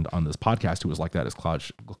mentioned on this podcast who was like that is Claude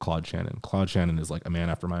Shannon. Claude Shannon is like a man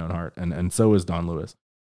after my own heart, and so is Don Lewis.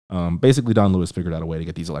 Basically, Don Lewis figured out a way to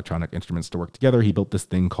get these electronic instruments to work together. He built this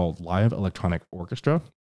thing called Live Electronic Orchestra.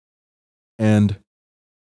 And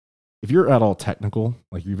if you're at all technical,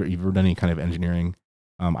 like you've ever done any kind of engineering,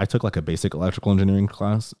 I took like a basic electrical engineering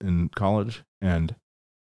class in college, and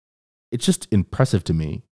it's just impressive to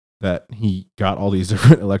me that he got all these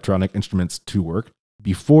different electronic instruments to work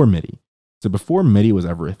before MIDI. So before MIDI was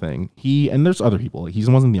ever a thing, and there's other people, he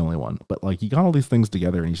wasn't the only one, but like he got all these things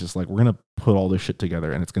together and he's just like, we're going to put all this shit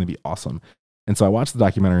together and it's going to be awesome. And so I watched the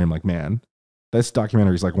documentary and I'm like, man, this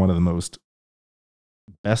documentary is like one of the most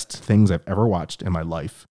best things I've ever watched in my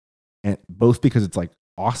life. And both because it's like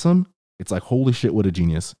awesome, it's like, holy shit, what a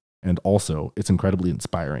genius. And also it's incredibly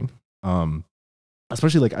inspiring.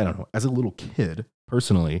 Especially like, I don't know, as a little kid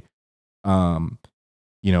personally,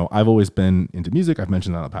 you know, I've always been into music. I've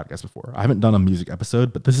mentioned that on the podcast before. I haven't done a music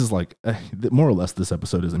episode, but this is like, more or less this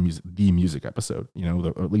episode is the music episode, you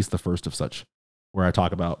know, or at least the first of such, where I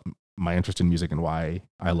talk about my interest in music and why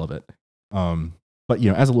I love it. But,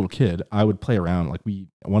 you know, as a little kid, I would play around. Like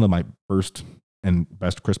one of my first and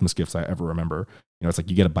best Christmas gifts I ever remember, you know, it's like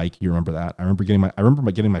you get a bike. You remember that? I remember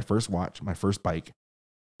getting my first watch, my first bike,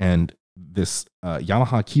 and this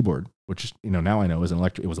Yamaha keyboard, which, you know, now I know it was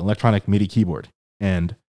an electronic MIDI keyboard.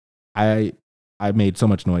 And I made so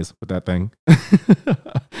much noise with that thing.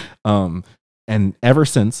 And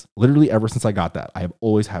literally ever since I got that, I have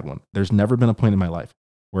always had one. There's never been a point in my life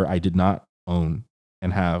where I did not own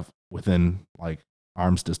and have within like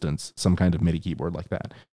arm's distance some kind of MIDI keyboard like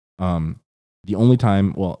that. The only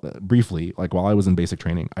time, briefly, like while I was in basic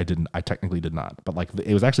training, I technically did not, but like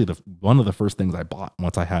it was actually one of the first things I bought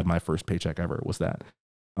once I had my first paycheck ever was that.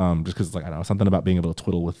 Just because like, I don't know, something about being able to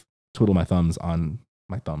twiddle my thumbs on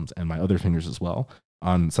my thumbs and my other fingers as well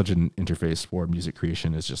on such an interface for music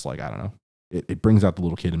creation is just like, I don't know, it brings out the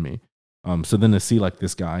little kid in me. So then to see like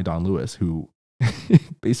this guy, Don Lewis, who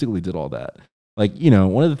basically did all that, like, you know,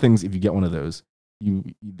 one of the things, if you get one of those,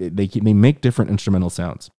 they make different instrumental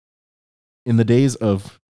sounds. In the days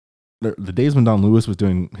when Don Lewis was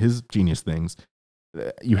doing his genius things,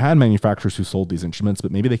 you had manufacturers who sold these instruments,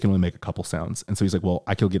 but maybe they can only make a couple sounds. And so he's like, well,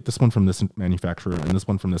 I could get this one from this manufacturer and this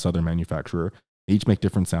one from this other manufacturer. They each make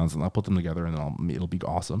different sounds and I'll put them together and then it'll be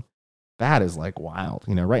awesome. That is like wild.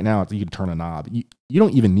 You know, right now you can turn a knob. You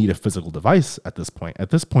don't even need a physical device at this point. At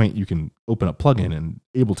this point, you can open a plugin in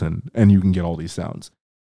Ableton and you can get all these sounds.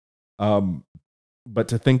 But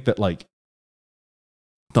to think that like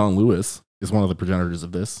Don Lewis is one of the progenitors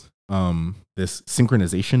of this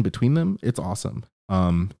synchronization between them, it's awesome.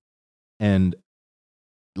 And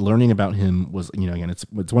learning about him was, you know, again, it's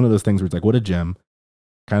one of those things where it's like, what a gem.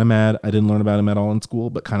 Kind of mad I didn't learn about him at all in school,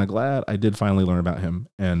 but kind of glad I did finally learn about him.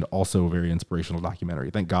 And also a very inspirational documentary.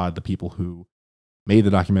 Thank God the people who made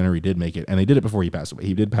the documentary did make it, and they did it before he passed away.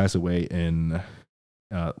 He did pass away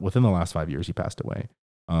within the last 5 years. He passed away,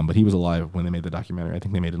 but he was alive when they made the documentary. I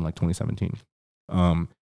think they made it in like 2017. And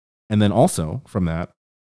then also from that,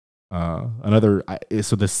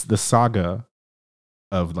 the saga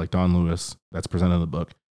of like Don Lewis that's presented in the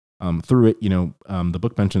book. Through it, you know, the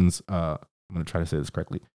book mentions, I'm going to try to say this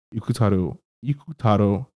correctly, Yukutaro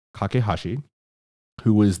Kakehashi,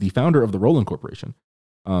 who was the founder of the Roland Corporation.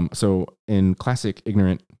 So in classic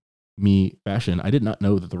ignorant me fashion, I did not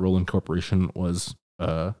know that the Roland Corporation was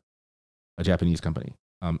a Japanese company.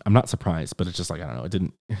 I'm not surprised, but it's just like, I don't know,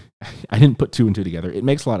 I didn't put two and two together. It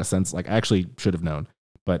makes a lot of sense. Like I actually should have known,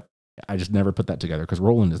 but I just never put that together because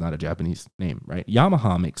Roland is not a Japanese name, right?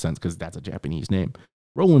 Yamaha makes sense because that's a Japanese name.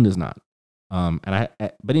 Roland is not.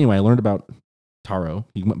 But anyway, I learned about Taro.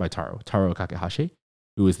 He went by Taro Kakehashi,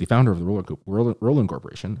 who is the founder of the Roland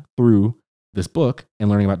Corporation, through this book and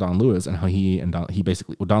learning about Don Lewis and how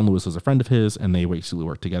Don Lewis was a friend of his and they basically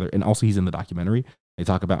worked together. And also he's in the documentary. They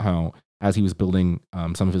talk about how as he was building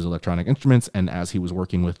some of his electronic instruments and as he was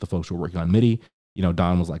working with the folks who were working on MIDI, you know,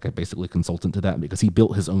 Don was like a basically consultant to that because he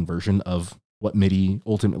built his own version of what MIDI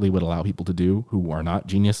ultimately would allow people to do who are not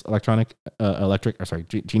genius electrical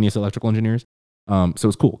engineers. So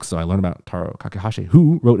it's cool. So I learned about Taro Kakehashi,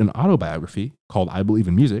 who wrote an autobiography called I Believe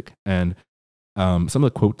in Music. And some of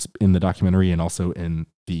the quotes in the documentary and also in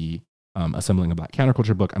the Assembling a Black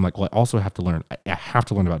Counterculture book, I'm like, well, I also have to learn. I have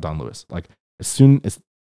to learn about Don Lewis. Like as soon as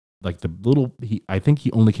like I think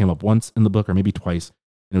he only came up once in the book or maybe twice.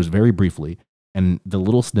 And it was very briefly. And the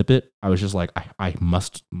little snippet, I was just like, I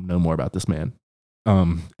must know more about this man.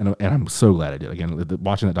 And I'm so glad I did. Again,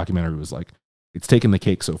 watching that documentary was like, it's taken the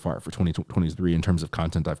cake so far for 2023 in terms of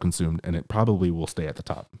content I've consumed, and it probably will stay at the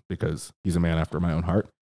top because he's a man after my own heart.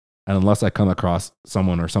 And unless I come across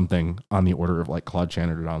someone or something on the order of like Claude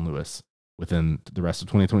Shannon or Don Lewis within the rest of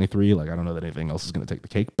 2023, like I don't know that anything else is going to take the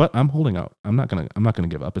cake. But I'm holding out. I'm not gonna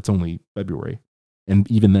give up. It's only February, and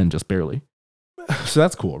even then, just barely. So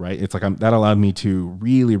that's cool, right? It's like that allowed me to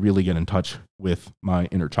really, really get in touch with my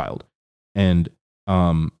inner child, and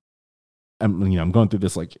I'm going through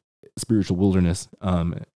this like spiritual wilderness.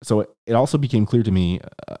 So it also became clear to me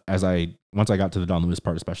once I got to the Don Lewis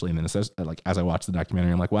part, especially, and then it says, like, as I watched the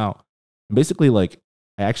documentary, I'm like, wow. Basically, like,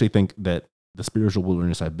 I actually think that the spiritual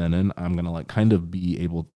wilderness I've been in, I'm gonna like kind of be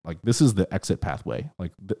able, like, this is the exit pathway,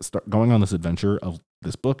 like start going on this adventure of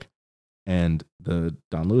this book and the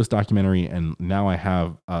Don Lewis documentary, and now I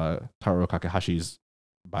have Taro Kakahashi's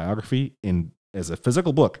biography as a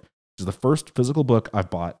physical book, which is the first physical book I've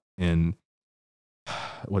bought in,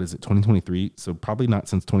 what is it, 2023? So probably not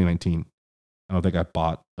since 2019. I don't think I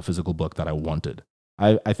bought a physical book that I wanted.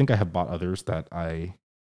 I think I have bought others that I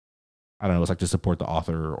don't know, it's like to support the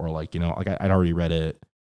author, or like, you know, like I'd already read it,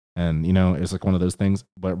 and, you know, it's like one of those things,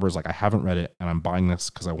 but whereas like I haven't read it and I'm buying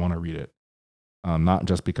this because I want to read it. Not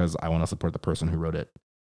just because I want to support the person who wrote it,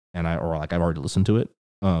 or like I've already listened to it.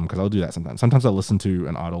 Because I'll do that sometimes. Sometimes I'll listen to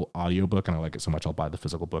an audio book and I like it so much I'll buy the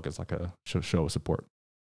physical book as like a show of support.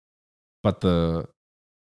 But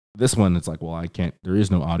this one, it's like, well, I can't. There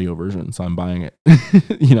is no audio version, so I'm buying it.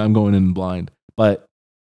 You know, I'm going in blind. But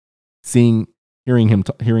hearing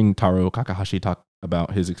Taro Kakahashi talk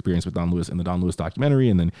about his experience with Don Lewis in the Don Lewis documentary,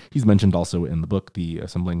 and then he's mentioned also in the book, the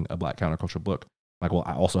Assembling a Black Counterculture book. Like, well,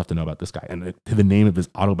 I also have to know about this guy. And the name of his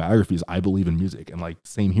autobiography is I Believe in Music. And like,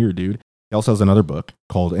 same here, dude. He also has another book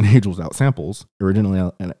called An Age Without Samples,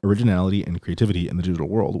 Originality and Creativity in the Digital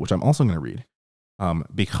World, which I'm also going to read,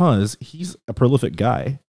 because he's a prolific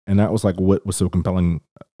guy. And that was like what was so compelling.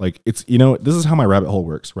 Like, it's, you know, this is how my rabbit hole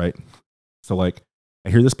works, right? So like,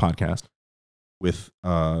 I hear this podcast with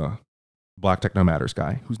Black Techno Matters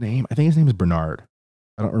guy, I think his name is Bernard.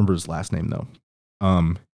 I don't remember his last name though.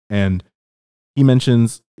 And he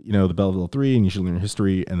mentions, you know, the Belleville 3 and You Should Learn Your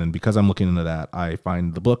History. And then because I'm looking into that, I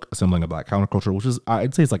find the book Assembling a Black Counterculture, which is,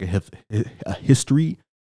 I'd say it's like a history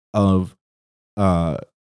of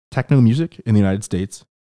techno music in the United States,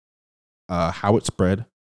 how it spread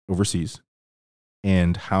overseas,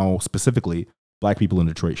 and how specifically Black people in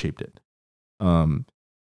Detroit shaped it.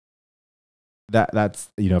 That's,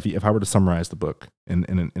 you know, if I were to summarize the book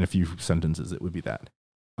in a few sentences, it would be that.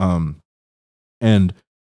 And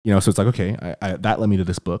you know, so it's like, okay, that led me to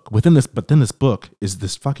this book. But then this book is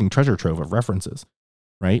this fucking treasure trove of references,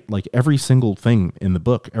 right? Like every single thing in the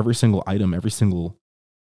book, every single item, every single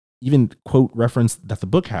even quote reference that the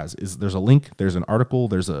book has there's a link, there's an article,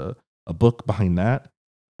 there's a book behind that.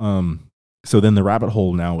 So then the rabbit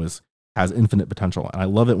hole now has infinite potential. And I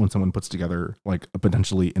love it when someone puts together like a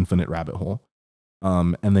potentially infinite rabbit hole.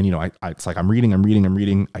 And then, you know, it's like I'm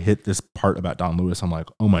reading. I hit this part about Don Lewis. I'm like,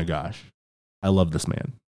 oh my gosh, I love this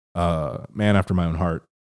man. Man after my own heart.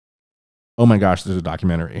 Oh my gosh, there's a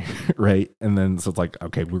documentary, right? And then so it's like,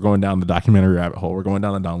 okay, we're going down the documentary rabbit hole. We're going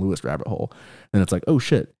down the Don Lewis rabbit hole. And it's like, oh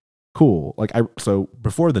shit, cool. Like so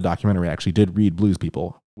before the documentary, I actually did read Blues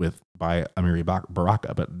People by Amiri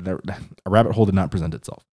Baraka, but a rabbit hole did not present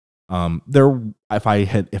itself.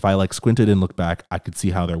 If I like squinted and looked back, I could see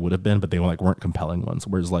how there would have been, but they weren't compelling ones.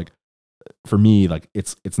 Whereas like for me, like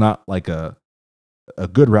it's not like a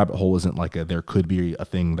good rabbit hole isn't like there could be a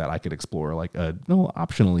thing that I could explore. Like no,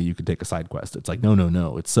 optionally you could take a side quest. It's like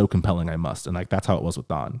no, it's so compelling I must. And like that's how it was with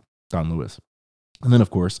Don Lewis. And then of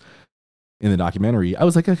course in the documentary, I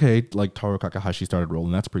was like, okay, like Taro Kakahashi started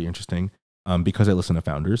rolling. That's pretty interesting. Because I listen to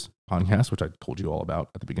Founders podcast, which I told you all about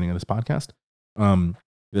at the beginning of this podcast.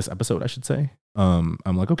 This episode, I should say. I'm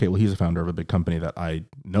like, okay, well, he's a founder of a big company that I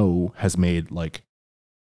know has made like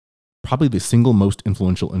probably the single most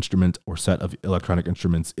influential instrument or set of electronic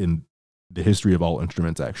instruments in the history of all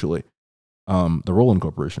instruments, actually. The Roland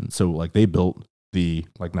Corporation. So like they built the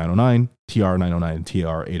like 909, TR-909, and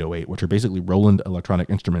TR-808, which are basically Roland electronic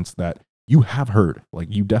instruments that you have heard. Like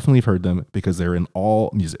you definitely have heard them because they're in all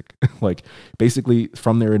music. Like basically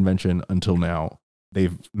from their invention until now,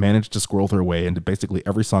 they've managed to squirrel their way into basically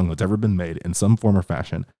every song that's ever been made in some form or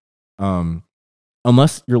fashion.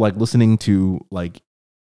 Unless you're like listening to like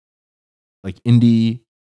indie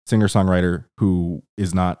singer-songwriter who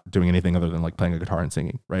is not doing anything other than like playing a guitar and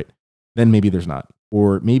singing, right? Then maybe there's not.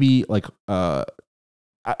 Or maybe like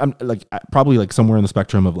I'm like probably like somewhere in the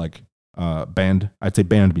spectrum of like band, I'd say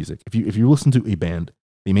band music. If you listen to a band,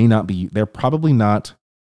 they're probably not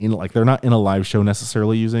in like, they're not in a live show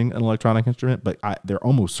necessarily using an electronic instrument, but there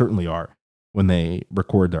almost certainly are when they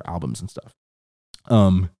record their albums and stuff.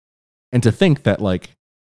 And to think that like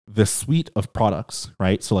the suite of products,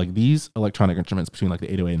 right? So like these electronic instruments between like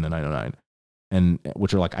the 808 and the 909, and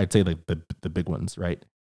which are like, I'd say like the big ones, right?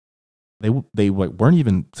 They weren't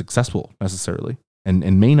even successful necessarily,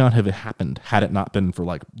 and may not have happened had it not been for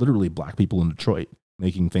like literally Black people in Detroit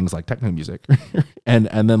making things like techno music, and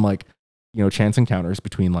then like, you know, chance encounters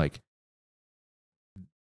between like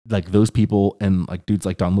like those people and like dudes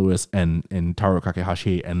like Don Lewis and Taro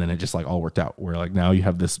Kakehashi, and then it just like all worked out where like now you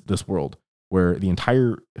have this world where the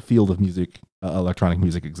entire field of music, electronic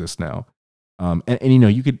music exists now. And you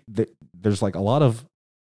know, there's like a lot of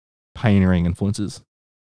pioneering influences,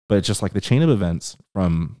 but it's just like the chain of events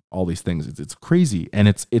from all these things. It's crazy and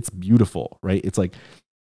it's beautiful, right? It's like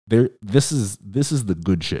this is the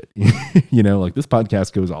good shit. You know, like this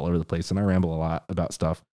podcast goes all over the place and I ramble a lot about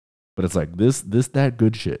stuff, but it's like that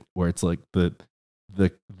good shit where it's like the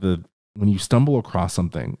when you stumble across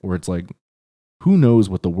something where it's like, who knows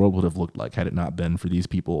what the world would have looked like had it not been for these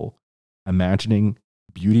people imagining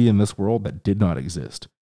beauty in this world that did not exist.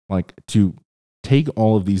 Like to take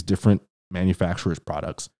all of these different manufacturers'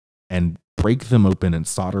 products and break them open and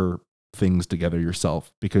solder things together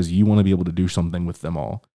yourself because you want to be able to do something with them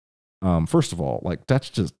all. First of all, like that's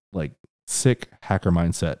just like sick hacker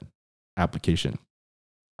mindset application.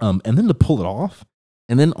 And then to pull it off,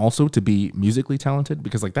 and then also to be musically talented,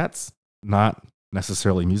 because like that's not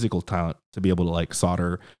necessarily musical talent to be able to like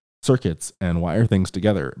solder circuits and wire things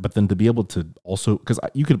together, but then to be able to also, because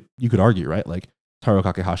you could argue, right, like Taro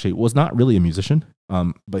Kakehashi was not really a musician,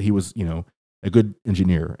 but he was, you know, a good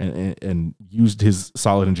engineer and used his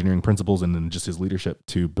solid engineering principles and then just his leadership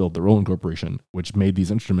to build the Roland Corporation, which made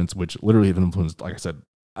these instruments, which literally have influenced, like I said,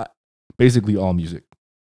 basically all music,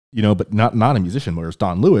 you know, but not a musician. Whereas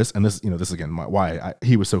Don Lewis, and this, you know, this again, why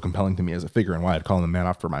he was so compelling to me as a figure and why I'd call him a man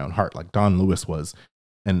after my own heart. Like Don Lewis was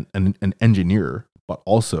an engineer, but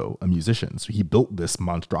also a musician. So he built this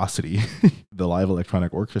monstrosity, the live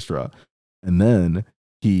electronic orchestra, and then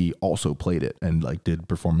he also played it and like did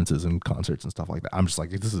performances and concerts and stuff like that. I'm just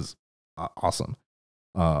like, this is awesome.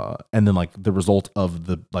 And then like the result of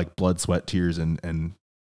the like blood, sweat, tears, and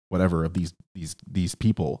whatever of these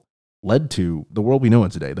people led to the world we know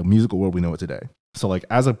it today, the musical world we know it today. So like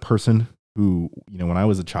as a person who, you know, when I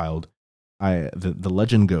was a child, the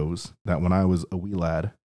legend goes that when I was a wee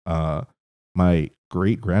lad, my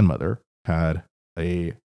great grandmother had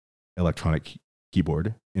a electronic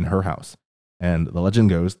keyboard in her house. And the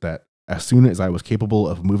legend goes that as soon as I was capable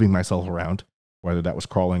of moving myself around, whether that was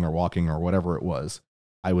crawling or walking or whatever it was,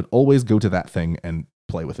 I would always go to that thing and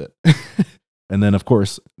play with it. And then, of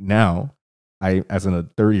course, now, as a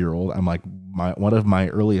 30-year-old, I'm like, one of my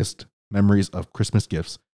earliest memories of Christmas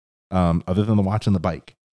gifts, other than the watch and the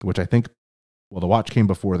bike, which I think, well, the watch came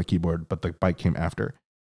before the keyboard, but the bike came after.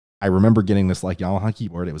 I remember getting this like Yamaha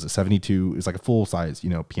keyboard. It was a 72. It was like a full size,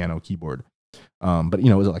 you know, piano keyboard. But you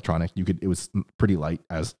know, it was electronic. It was pretty light,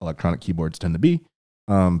 as electronic keyboards tend to be.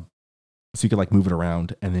 So you could like move it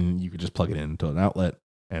around, and then you could just plug it into an outlet,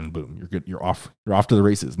 and boom, you're good. You're off to the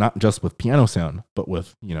races. Not just with piano sound, but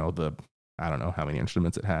with, you know, I don't know how many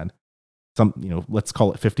instruments it had. Some, you know, let's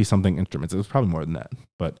call it 50 something instruments. It was probably more than that,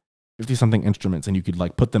 but 50 something instruments, and you could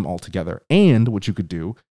like put them all together. And what you could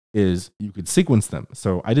do is you could sequence them.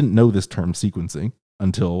 So I didn't know this term sequencing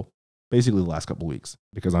until basically the last couple of weeks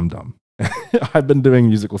because I'm dumb. I've been doing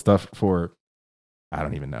musical stuff for, I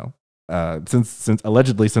don't even know, since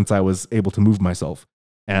allegedly since I was able to move myself,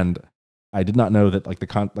 and I did not know that like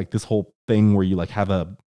like this whole thing where you like have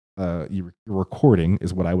you're recording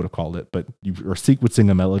is what I would have called it, but you're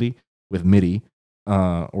sequencing a melody with MIDI,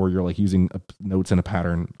 or you're like using notes in a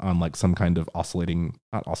pattern on like some kind of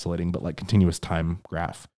not oscillating, but like continuous time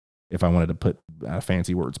graph. If I wanted to put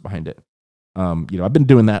fancy words behind it, you know, I've been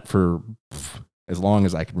doing that for as long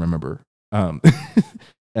as I can remember. So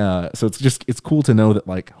it's cool to know that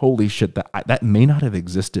like, holy shit, that may not have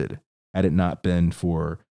existed had it not been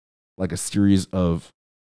for like a series of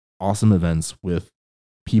awesome events with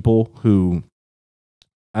people who,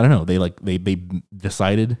 I don't know, they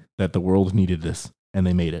decided that the world needed this and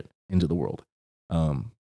they made it into the world,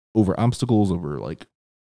 over obstacles, over like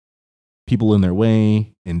people in their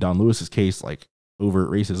way. In Don Lewis's case, like overt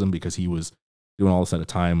racism, because he was doing all this at a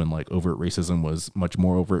time, and like overt racism was much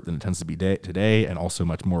more overt than it tends to be today, and also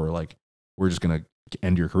much more like, we're just gonna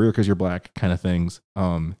end your career because you're black kind of things.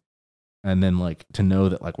 And then like to know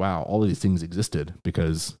that like, wow, all of these things existed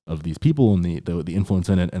because of these people and the influence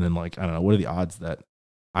in it. And then like, I don't know, what are the odds that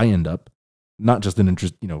I end up not just an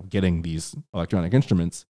interest, you know, getting these electronic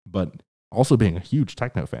instruments, but also being a huge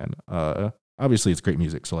techno fan. Obviously it's great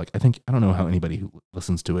music. So like, I don't know how anybody who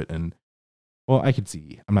listens to it, and well, I could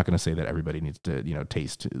see, I'm not going to say that everybody needs to, you know,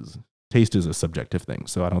 taste is a subjective thing.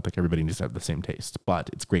 So I don't think everybody needs to have the same taste,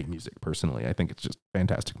 but it's great music. Personally, I think it's just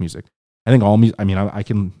fantastic music. I think all music, I mean, I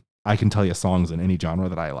can tell you songs in any genre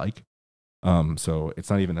that I like. So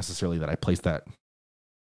it's not even necessarily that I place that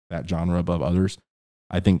genre above others.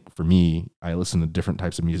 I think for me, I listen to different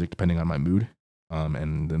types of music depending on my mood.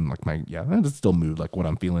 And then like it's still mood, like what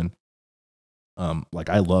I'm feeling. Like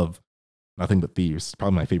I love Nothing But Thieves, it's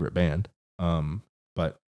probably my favorite band.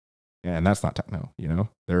 But yeah, and that's not techno, you know.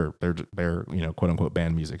 They're you know, quote unquote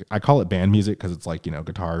band music. I call it band music because it's like, you know,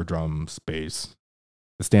 guitar, drums, bass,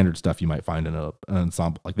 the standard stuff you might find in an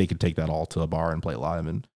ensemble. Like they could take that all to a bar and play live,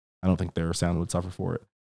 and I don't think their sound would suffer for it.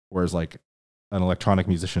 Whereas like an electronic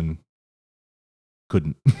musician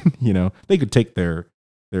couldn't, you know, they could take their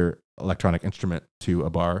electronic instrument to a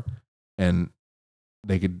bar and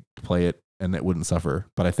they could play it and it wouldn't suffer.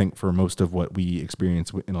 But I think for most of what we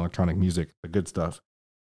experience in electronic music, the good stuff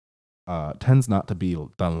tends not to be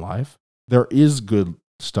done live. There is good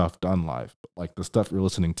stuff done live, but like the stuff you're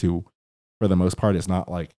listening to, for the most part, is not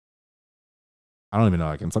like, I don't even know.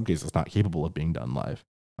 Like in some cases, it's not capable of being done live.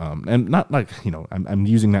 And not like, you know, I'm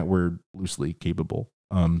using that word loosely, capable.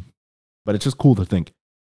 But it's just cool to think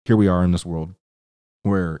here we are in this world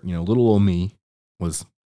where, you know, little old me was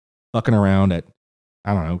fucking around at,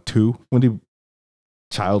 I don't know, 2. When do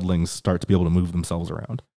childlings start to be able to move themselves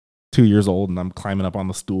around? 2 years old, and I'm climbing up on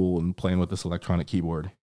the stool and playing with this electronic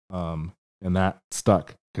keyboard. And that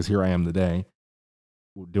stuck because here I am today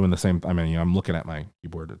doing the same. I mean, you know, I'm looking at my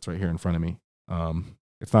keyboard. It's right here in front of me.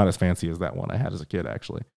 It's not as fancy as that one I had as a kid,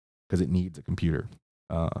 actually, because it needs a computer.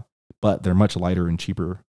 But they're much lighter and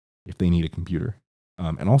cheaper if they need a computer.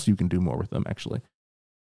 And also you can do more with them, actually,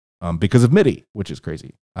 because of MIDI, which is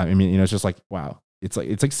crazy. I mean, you know, it's just like, wow. It's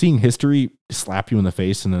like seeing history slap you in the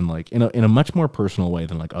face, and then like in a much more personal way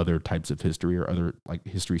than like other types of history or other like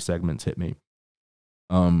history segments hit me.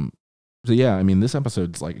 So yeah, I mean, this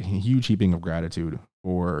episode's like a huge heaping of gratitude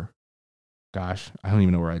for, gosh, I don't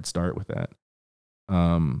even know where I'd start with that.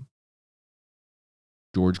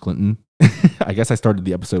 George Clinton. I guess I started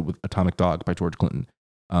the episode with Atomic Dog by George Clinton.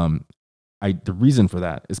 The reason for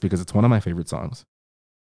that is because it's one of my favorite songs.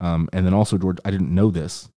 And then also George, I didn't know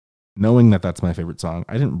this. Knowing that that's my favorite song,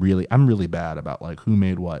 I'm really bad about like who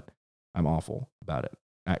made what. I'm awful about it.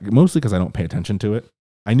 Mostly because I don't pay attention to it.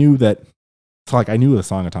 I knew that, it's like I knew the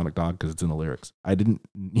song Atomic Dog because it's in the lyrics. I didn't,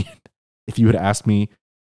 if you had asked me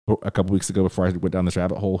a couple weeks ago before I went down this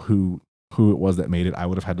rabbit hole who it was that made it, I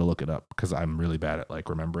would have had to look it up because I'm really bad at like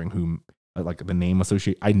remembering who, like the name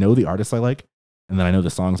associate. I know the artists I like, and then I know the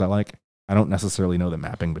songs I like. I don't necessarily know the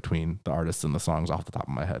mapping between the artists and the songs off the top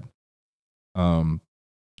of my head.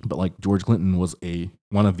 But like George Clinton was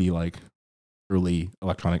one of the like early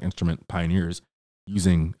electronic instrument pioneers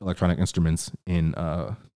using electronic instruments in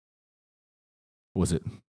what was it?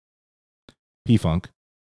 P-Funk.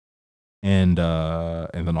 And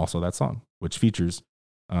then also that song, which features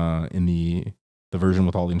in the version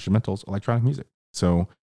with all the instrumentals, electronic music. So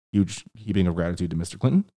huge heaping of gratitude to Mr.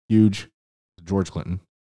 Clinton, huge to George Clinton,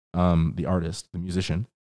 the artist, the musician.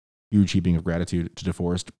 Huge heaping of gratitude to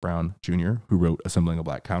DeForest Brown Jr., who wrote Assembling a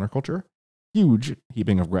Black Counterculture. Huge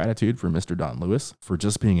heaping of gratitude for Mr. Don Lewis for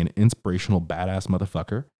just being an inspirational badass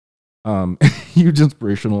motherfucker.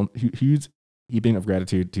 Huge heaping of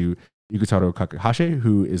gratitude to Yukutaro Kakehashi,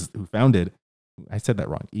 who founded, I said that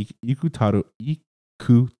wrong, Yukutaro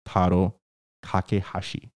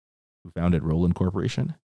Kakehashi, who founded Roland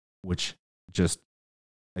Corporation, which just,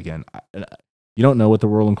 again, you don't know what the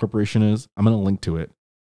Roland Corporation is. I'm going to link to it.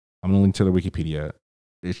 I'm going to link to the Wikipedia.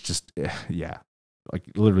 It's just, yeah, like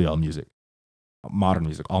literally all music, all modern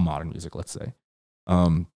music, let's say.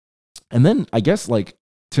 And then I guess like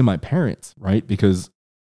to my parents, right? Because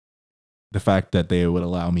the fact that they would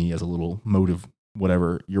allow me as a little motive,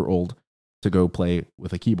 whatever, year old, to go play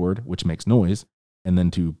with a keyboard, which makes noise, and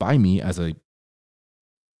then to buy me as a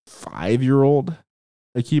 5-year-old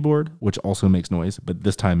a keyboard, which also makes noise. But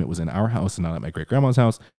this time it was in our house and not at my great grandma's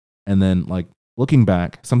house. And then like, looking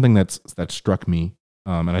back, something that struck me,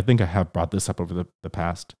 and I think I have brought this up over the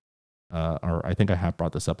past, or I think I have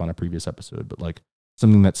brought this up on a previous episode, but like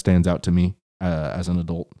something that stands out to me as an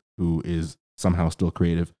adult who is somehow still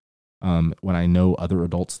creative, when I know other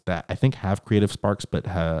adults that I think have creative sparks, but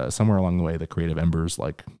somewhere along the way the creative embers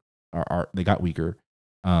like they got weaker.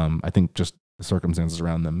 I think just the circumstances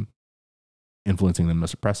around them influencing them to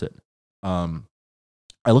suppress it. I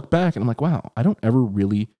look back and I'm like, wow, I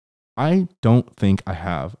don't think I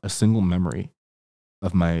have a single memory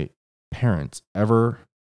of my parents ever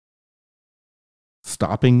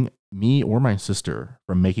stopping me or my sister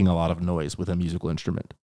from making a lot of noise with a musical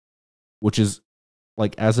instrument, which is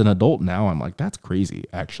like, as an adult now, I'm like, that's crazy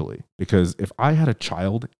actually, because if I had a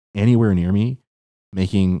child anywhere near me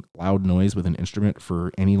making loud noise with an instrument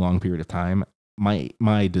for any long period of time,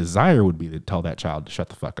 my desire would be to tell that child to shut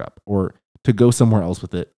the fuck up, or to go somewhere else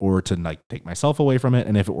with it, or to like take myself away from it.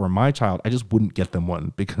 And if it were my child, I just wouldn't get them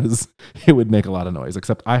one because it would make a lot of noise,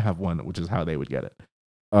 except I have one, which is how they would get it.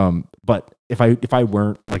 But if I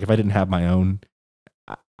weren't like, if I didn't have my own,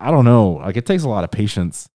 I don't know. Like, it takes a lot of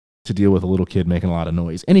patience to deal with a little kid making a lot of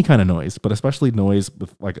noise, any kind of noise, but especially noise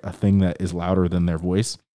with like a thing that is louder than their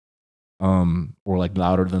voice, or like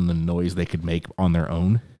louder than the noise they could make on their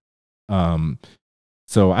own.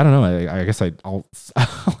 So I don't know. I guess I'll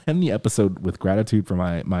I'll end the episode with gratitude for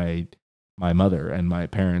my mother and my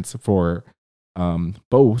parents for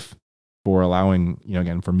both for allowing,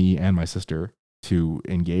 again, for me and my sister to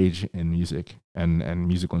engage in music and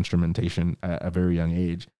musical instrumentation at a very young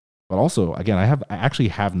age. But also, again, I actually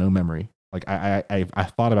have no memory. Like I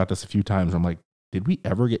thought about this a few times. I'm like, did we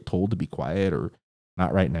ever get told to be quiet or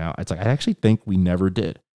not right now? It's like, I actually think we never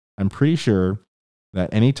did. I'm pretty sure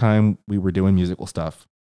that anytime we were doing musical stuff,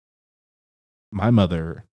 my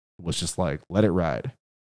mother was just like, let it ride.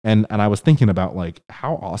 And I was thinking about like,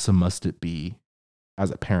 how awesome must it be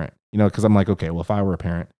as a parent? Because I'm like, okay, well, if I were a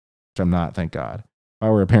parent, which I'm not, thank God, if I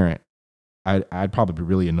were a parent, I'd probably be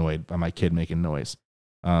really annoyed by my kid making noise.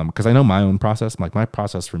 Because I know my own process, like my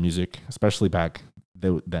process for music, especially back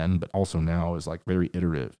then, but also now, is like very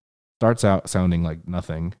iterative. Starts out sounding like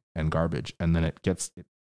nothing and garbage, and then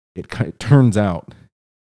it turns out,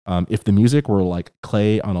 if the music were like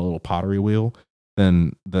clay on a little pottery wheel,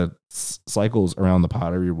 then the cycles around the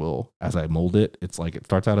pottery wheel as I mold it, it's like it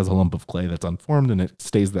starts out as a lump of clay that's unformed, and it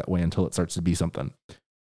stays that way until it starts to be something.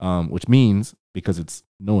 Which means, because it's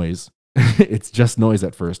noise, it's just noise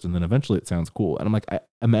at first, and then eventually it sounds cool. And I'm like, I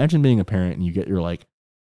imagine being a parent and you get your like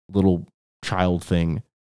little child thing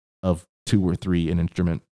of 2 or 3 an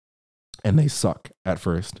instrument, and they suck at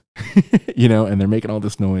first, and they're making all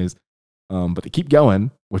this noise, but they keep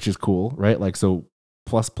going, which is cool, right? Like, so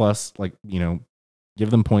plus, like, give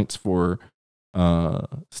them points for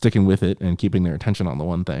sticking with it and keeping their attention on the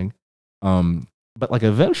one thing. But like,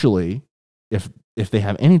 eventually, if they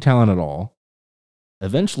have any talent at all,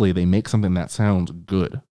 eventually they make something that sounds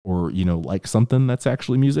good, or like something that's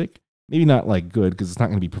actually music. Maybe not like good, because it's not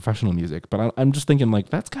going to be professional music, but I'm just thinking like,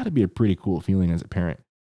 that's got to be a pretty cool feeling as a parent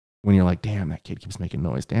when you're like, damn, that kid keeps making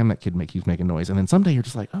noise. Damn, that kid keeps making noise. And then someday you're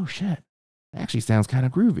just like, oh shit, it actually sounds kind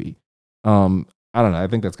of groovy. I don't know. I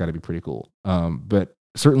think that's got to be pretty cool. But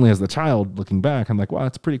certainly as the child looking back, I'm like, wow,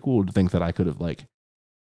 it's pretty cool to think that I could have, like,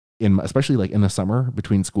 especially like in the summer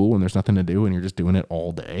between school when there's nothing to do and you're just doing it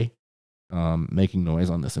all day, making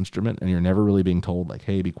noise on this instrument, and you're never really being told like,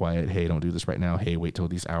 hey, be quiet. Hey, don't do this right now. Hey, wait till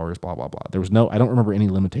these hours, blah, blah, blah. I don't remember any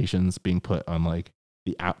limitations being put on like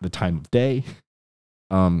the time of day.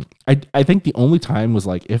 I think the only time was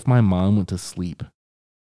like if my mom went to sleep,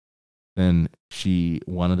 then she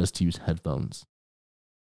wanted us to use headphones.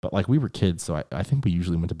 But like, we were kids, so I think we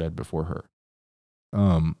usually went to bed before her.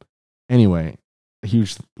 Anyway, a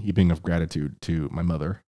huge heaping of gratitude to my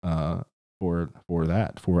mother for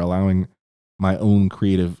that, for allowing my own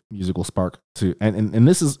creative musical spark to, and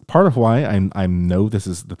this is part of why I know this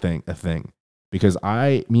is a thing, because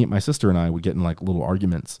me and my sister and I would get in like little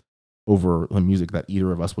arguments over the music that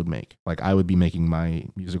either of us would make. Like, I would be making my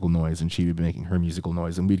musical noise and she would be making her musical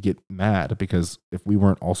noise, and we'd get mad because if we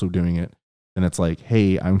weren't also doing it, then it's like,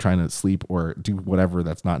 hey, I'm trying to sleep or do whatever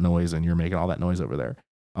that's not noise, and you're making all that noise over there.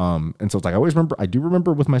 And so it's like, I do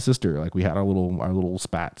remember with my sister, like, we had our little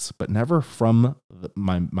spats, but never from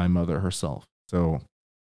my mother herself. So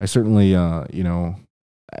I certainly,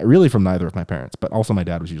 really from neither of my parents, but also my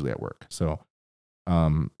dad was usually at work. So I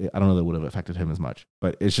don't know that would have affected him as much,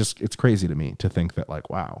 but it's crazy to me to think that, like,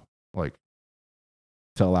 wow, like,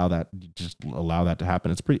 to allow that to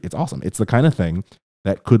happen. It's awesome. It's the kind of thing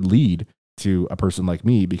that could lead to a person like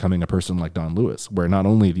me becoming a person like Don Lewis, where not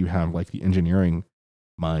only do you have like the engineering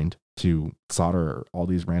mind to solder all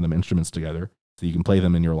these random instruments together so you can play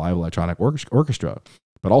them in your live electronic orchestra,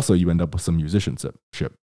 but also you end up with some musicianship.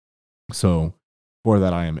 So for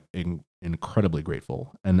that, I am incredibly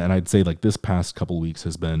grateful. And I'd say like this past couple weeks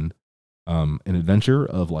has been an adventure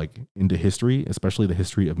of like into history, especially the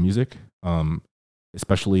history of music,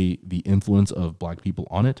 especially the influence of Black people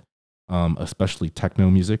on it, especially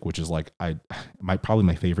techno music, which is like probably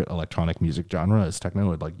my favorite electronic music genre is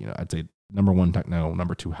techno. Like, I'd say number 1 techno,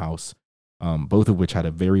 number 2 house, both of which had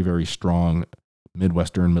a very, very strong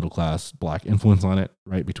Midwestern middle class Black influence on it,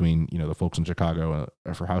 right? Between, the folks in Chicago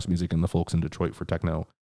for house music and the folks in Detroit for techno.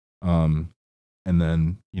 And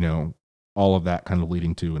then, all of that kind of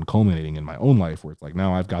leading to and culminating in my own life, where it's like,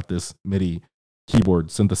 now I've got this MIDI keyboard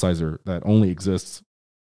synthesizer that only exists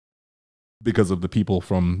because of the people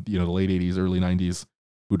from, the late 80s, early 90s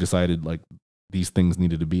who decided like these things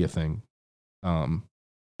needed to be a thing.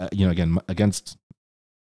 Again, against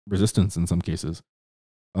resistance in some cases.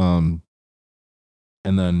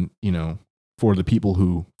 And then, for the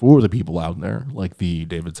people out there, like the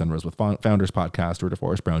David Senrose with Founders podcast or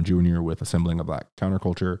DeForest Brown Jr. with Assembling a Black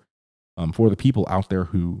Counterculture, for the people out there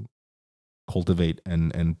who cultivate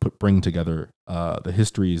and bring together the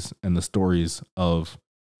histories and the stories of,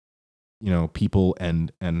 people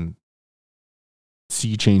and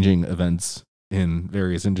sea changing events in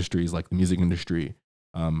various industries like the music industry,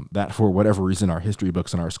 that for whatever reason our history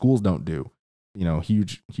books in our schools don't do.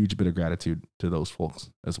 Huge bit of gratitude to those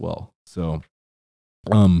folks as well. So,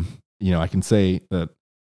 I can say that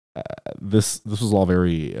this was all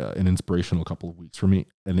very an inspirational couple of weeks for me.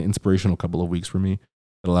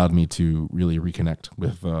 It allowed me to really reconnect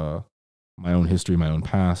with my own history, my own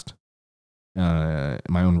past, my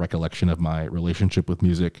own recollection of my relationship with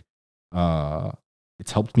music.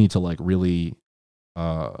 It's helped me to like really,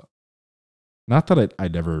 not that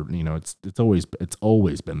I'd ever, it's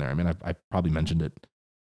always been there. I mean, I probably mentioned it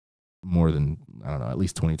more than, I don't know, at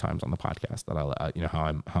least 20 times on the podcast that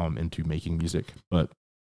how I'm into making music, but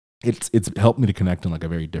it's helped me to connect in like a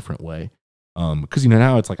very different way. Cause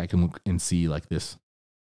now it's like, I can look and see like this,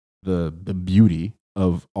 the beauty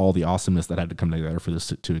of all the awesomeness that had to come together for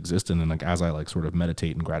this to exist. And then like, as I like sort of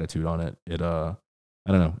meditate in gratitude on it,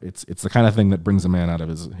 I don't know, it's the kind of thing that brings a man out of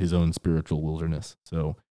his own spiritual wilderness.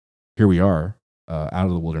 So here we are, out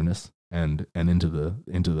of the wilderness and into the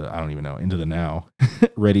I don't even know, into the now,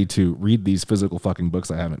 ready to read these physical fucking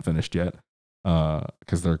books I haven't finished yet,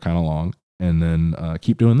 because they're kind of long, and then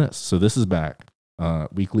keep doing this. So this is back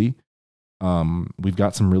weekly. We've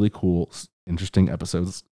got some really cool, interesting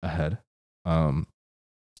episodes ahead.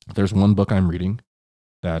 There's one book I'm reading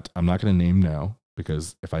that I'm not going to name now,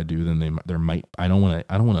 because if I do, then I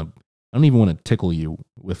don't even want to tickle you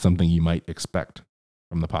with something you might expect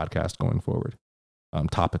from the podcast going forward.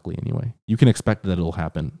 Topically anyway, you can expect that it'll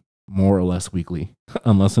happen more or less weekly,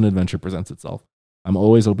 unless an adventure presents itself. I'm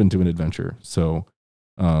always open to an adventure. So,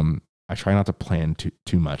 I try not to plan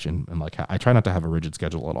too much, and like, I try not to have a rigid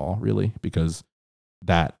schedule at all, really, because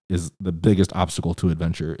that is the biggest obstacle to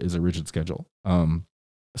adventure, is a rigid schedule.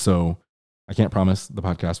 So I can't promise the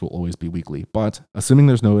podcast will always be weekly, but assuming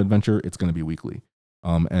there's no adventure, it's going to be weekly.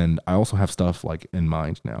 And I also have stuff like in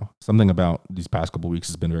mind now. Something about these past couple of weeks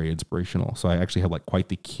has been very inspirational. So I actually have like quite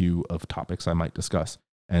the queue of topics I might discuss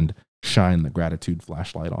and shine the gratitude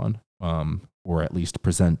flashlight on, or at least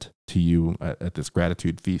present to you at this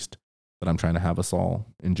gratitude feast that I'm trying to have us all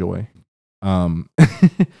enjoy. Go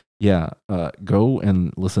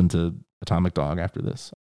and listen to Atomic Dog after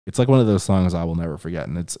this. It's like one of those songs I will never forget.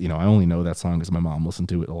 And it's, I only know that song because my mom listened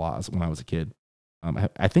to it a lot when I was a kid.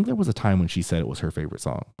 I think there was a time when she said it was her favorite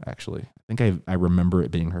song, actually. I think I remember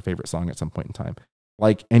it being her favorite song at some point in time.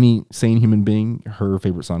 Like any sane human being, her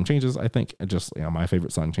favorite song changes, I think. It just, my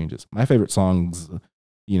favorite song changes. My favorite songs,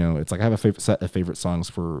 it's like I have a set of favorite songs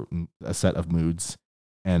for a set of moods,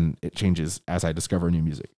 and it changes as I discover new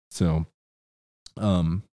music. So,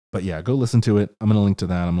 but yeah, go listen to it. I'm going to link to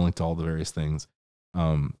that. I'm going to link to all the various things.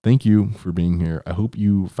 Thank you for being here. I hope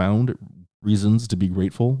you found reasons to be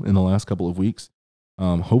grateful in the last couple of weeks.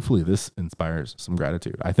 Hopefully this inspires some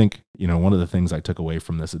gratitude. I think, one of the things I took away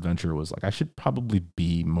from this adventure was like, I should probably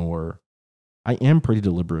I am pretty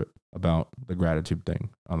deliberate about the gratitude thing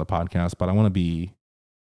on the podcast, but I want to be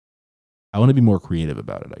more creative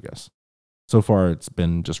about it, I guess. So far it's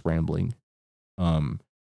been just rambling,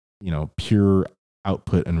 pure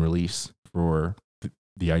output and release for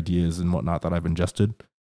the ideas and whatnot that I've ingested.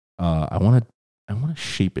 I want to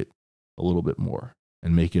shape it a little bit more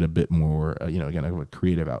and make it a bit more, again, a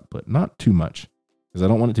creative output, not too much, because I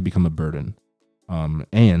don't want it to become a burden.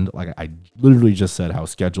 And like I literally just said, how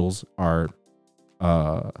schedules are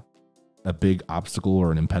a big obstacle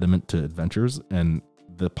or an impediment to adventures, and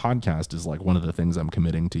the podcast is like one of the things I'm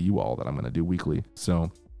committing to you all that I'm going to do weekly.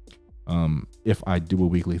 So if I do a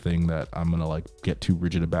weekly thing that I'm going to like get too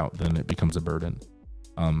rigid about, then it becomes a burden.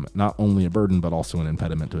 Not only a burden, but also an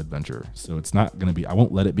impediment to adventure. So it's not going to be, I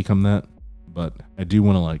won't let it become that, but I do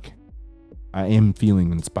want to I am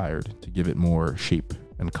feeling inspired to give it more shape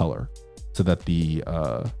and color, so that the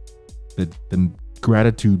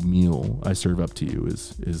gratitude meal I serve up to you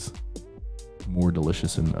is more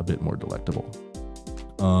delicious and a bit more delectable.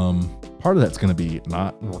 Part of that's going to be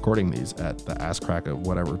not recording these at the ass crack of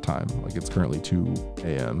whatever time. Like, it's currently 2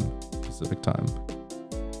 a.m. Pacific time.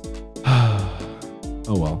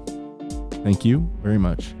 Oh well. Thank you very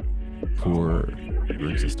much for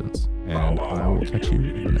your existence, and I will catch you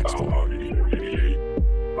in the next one.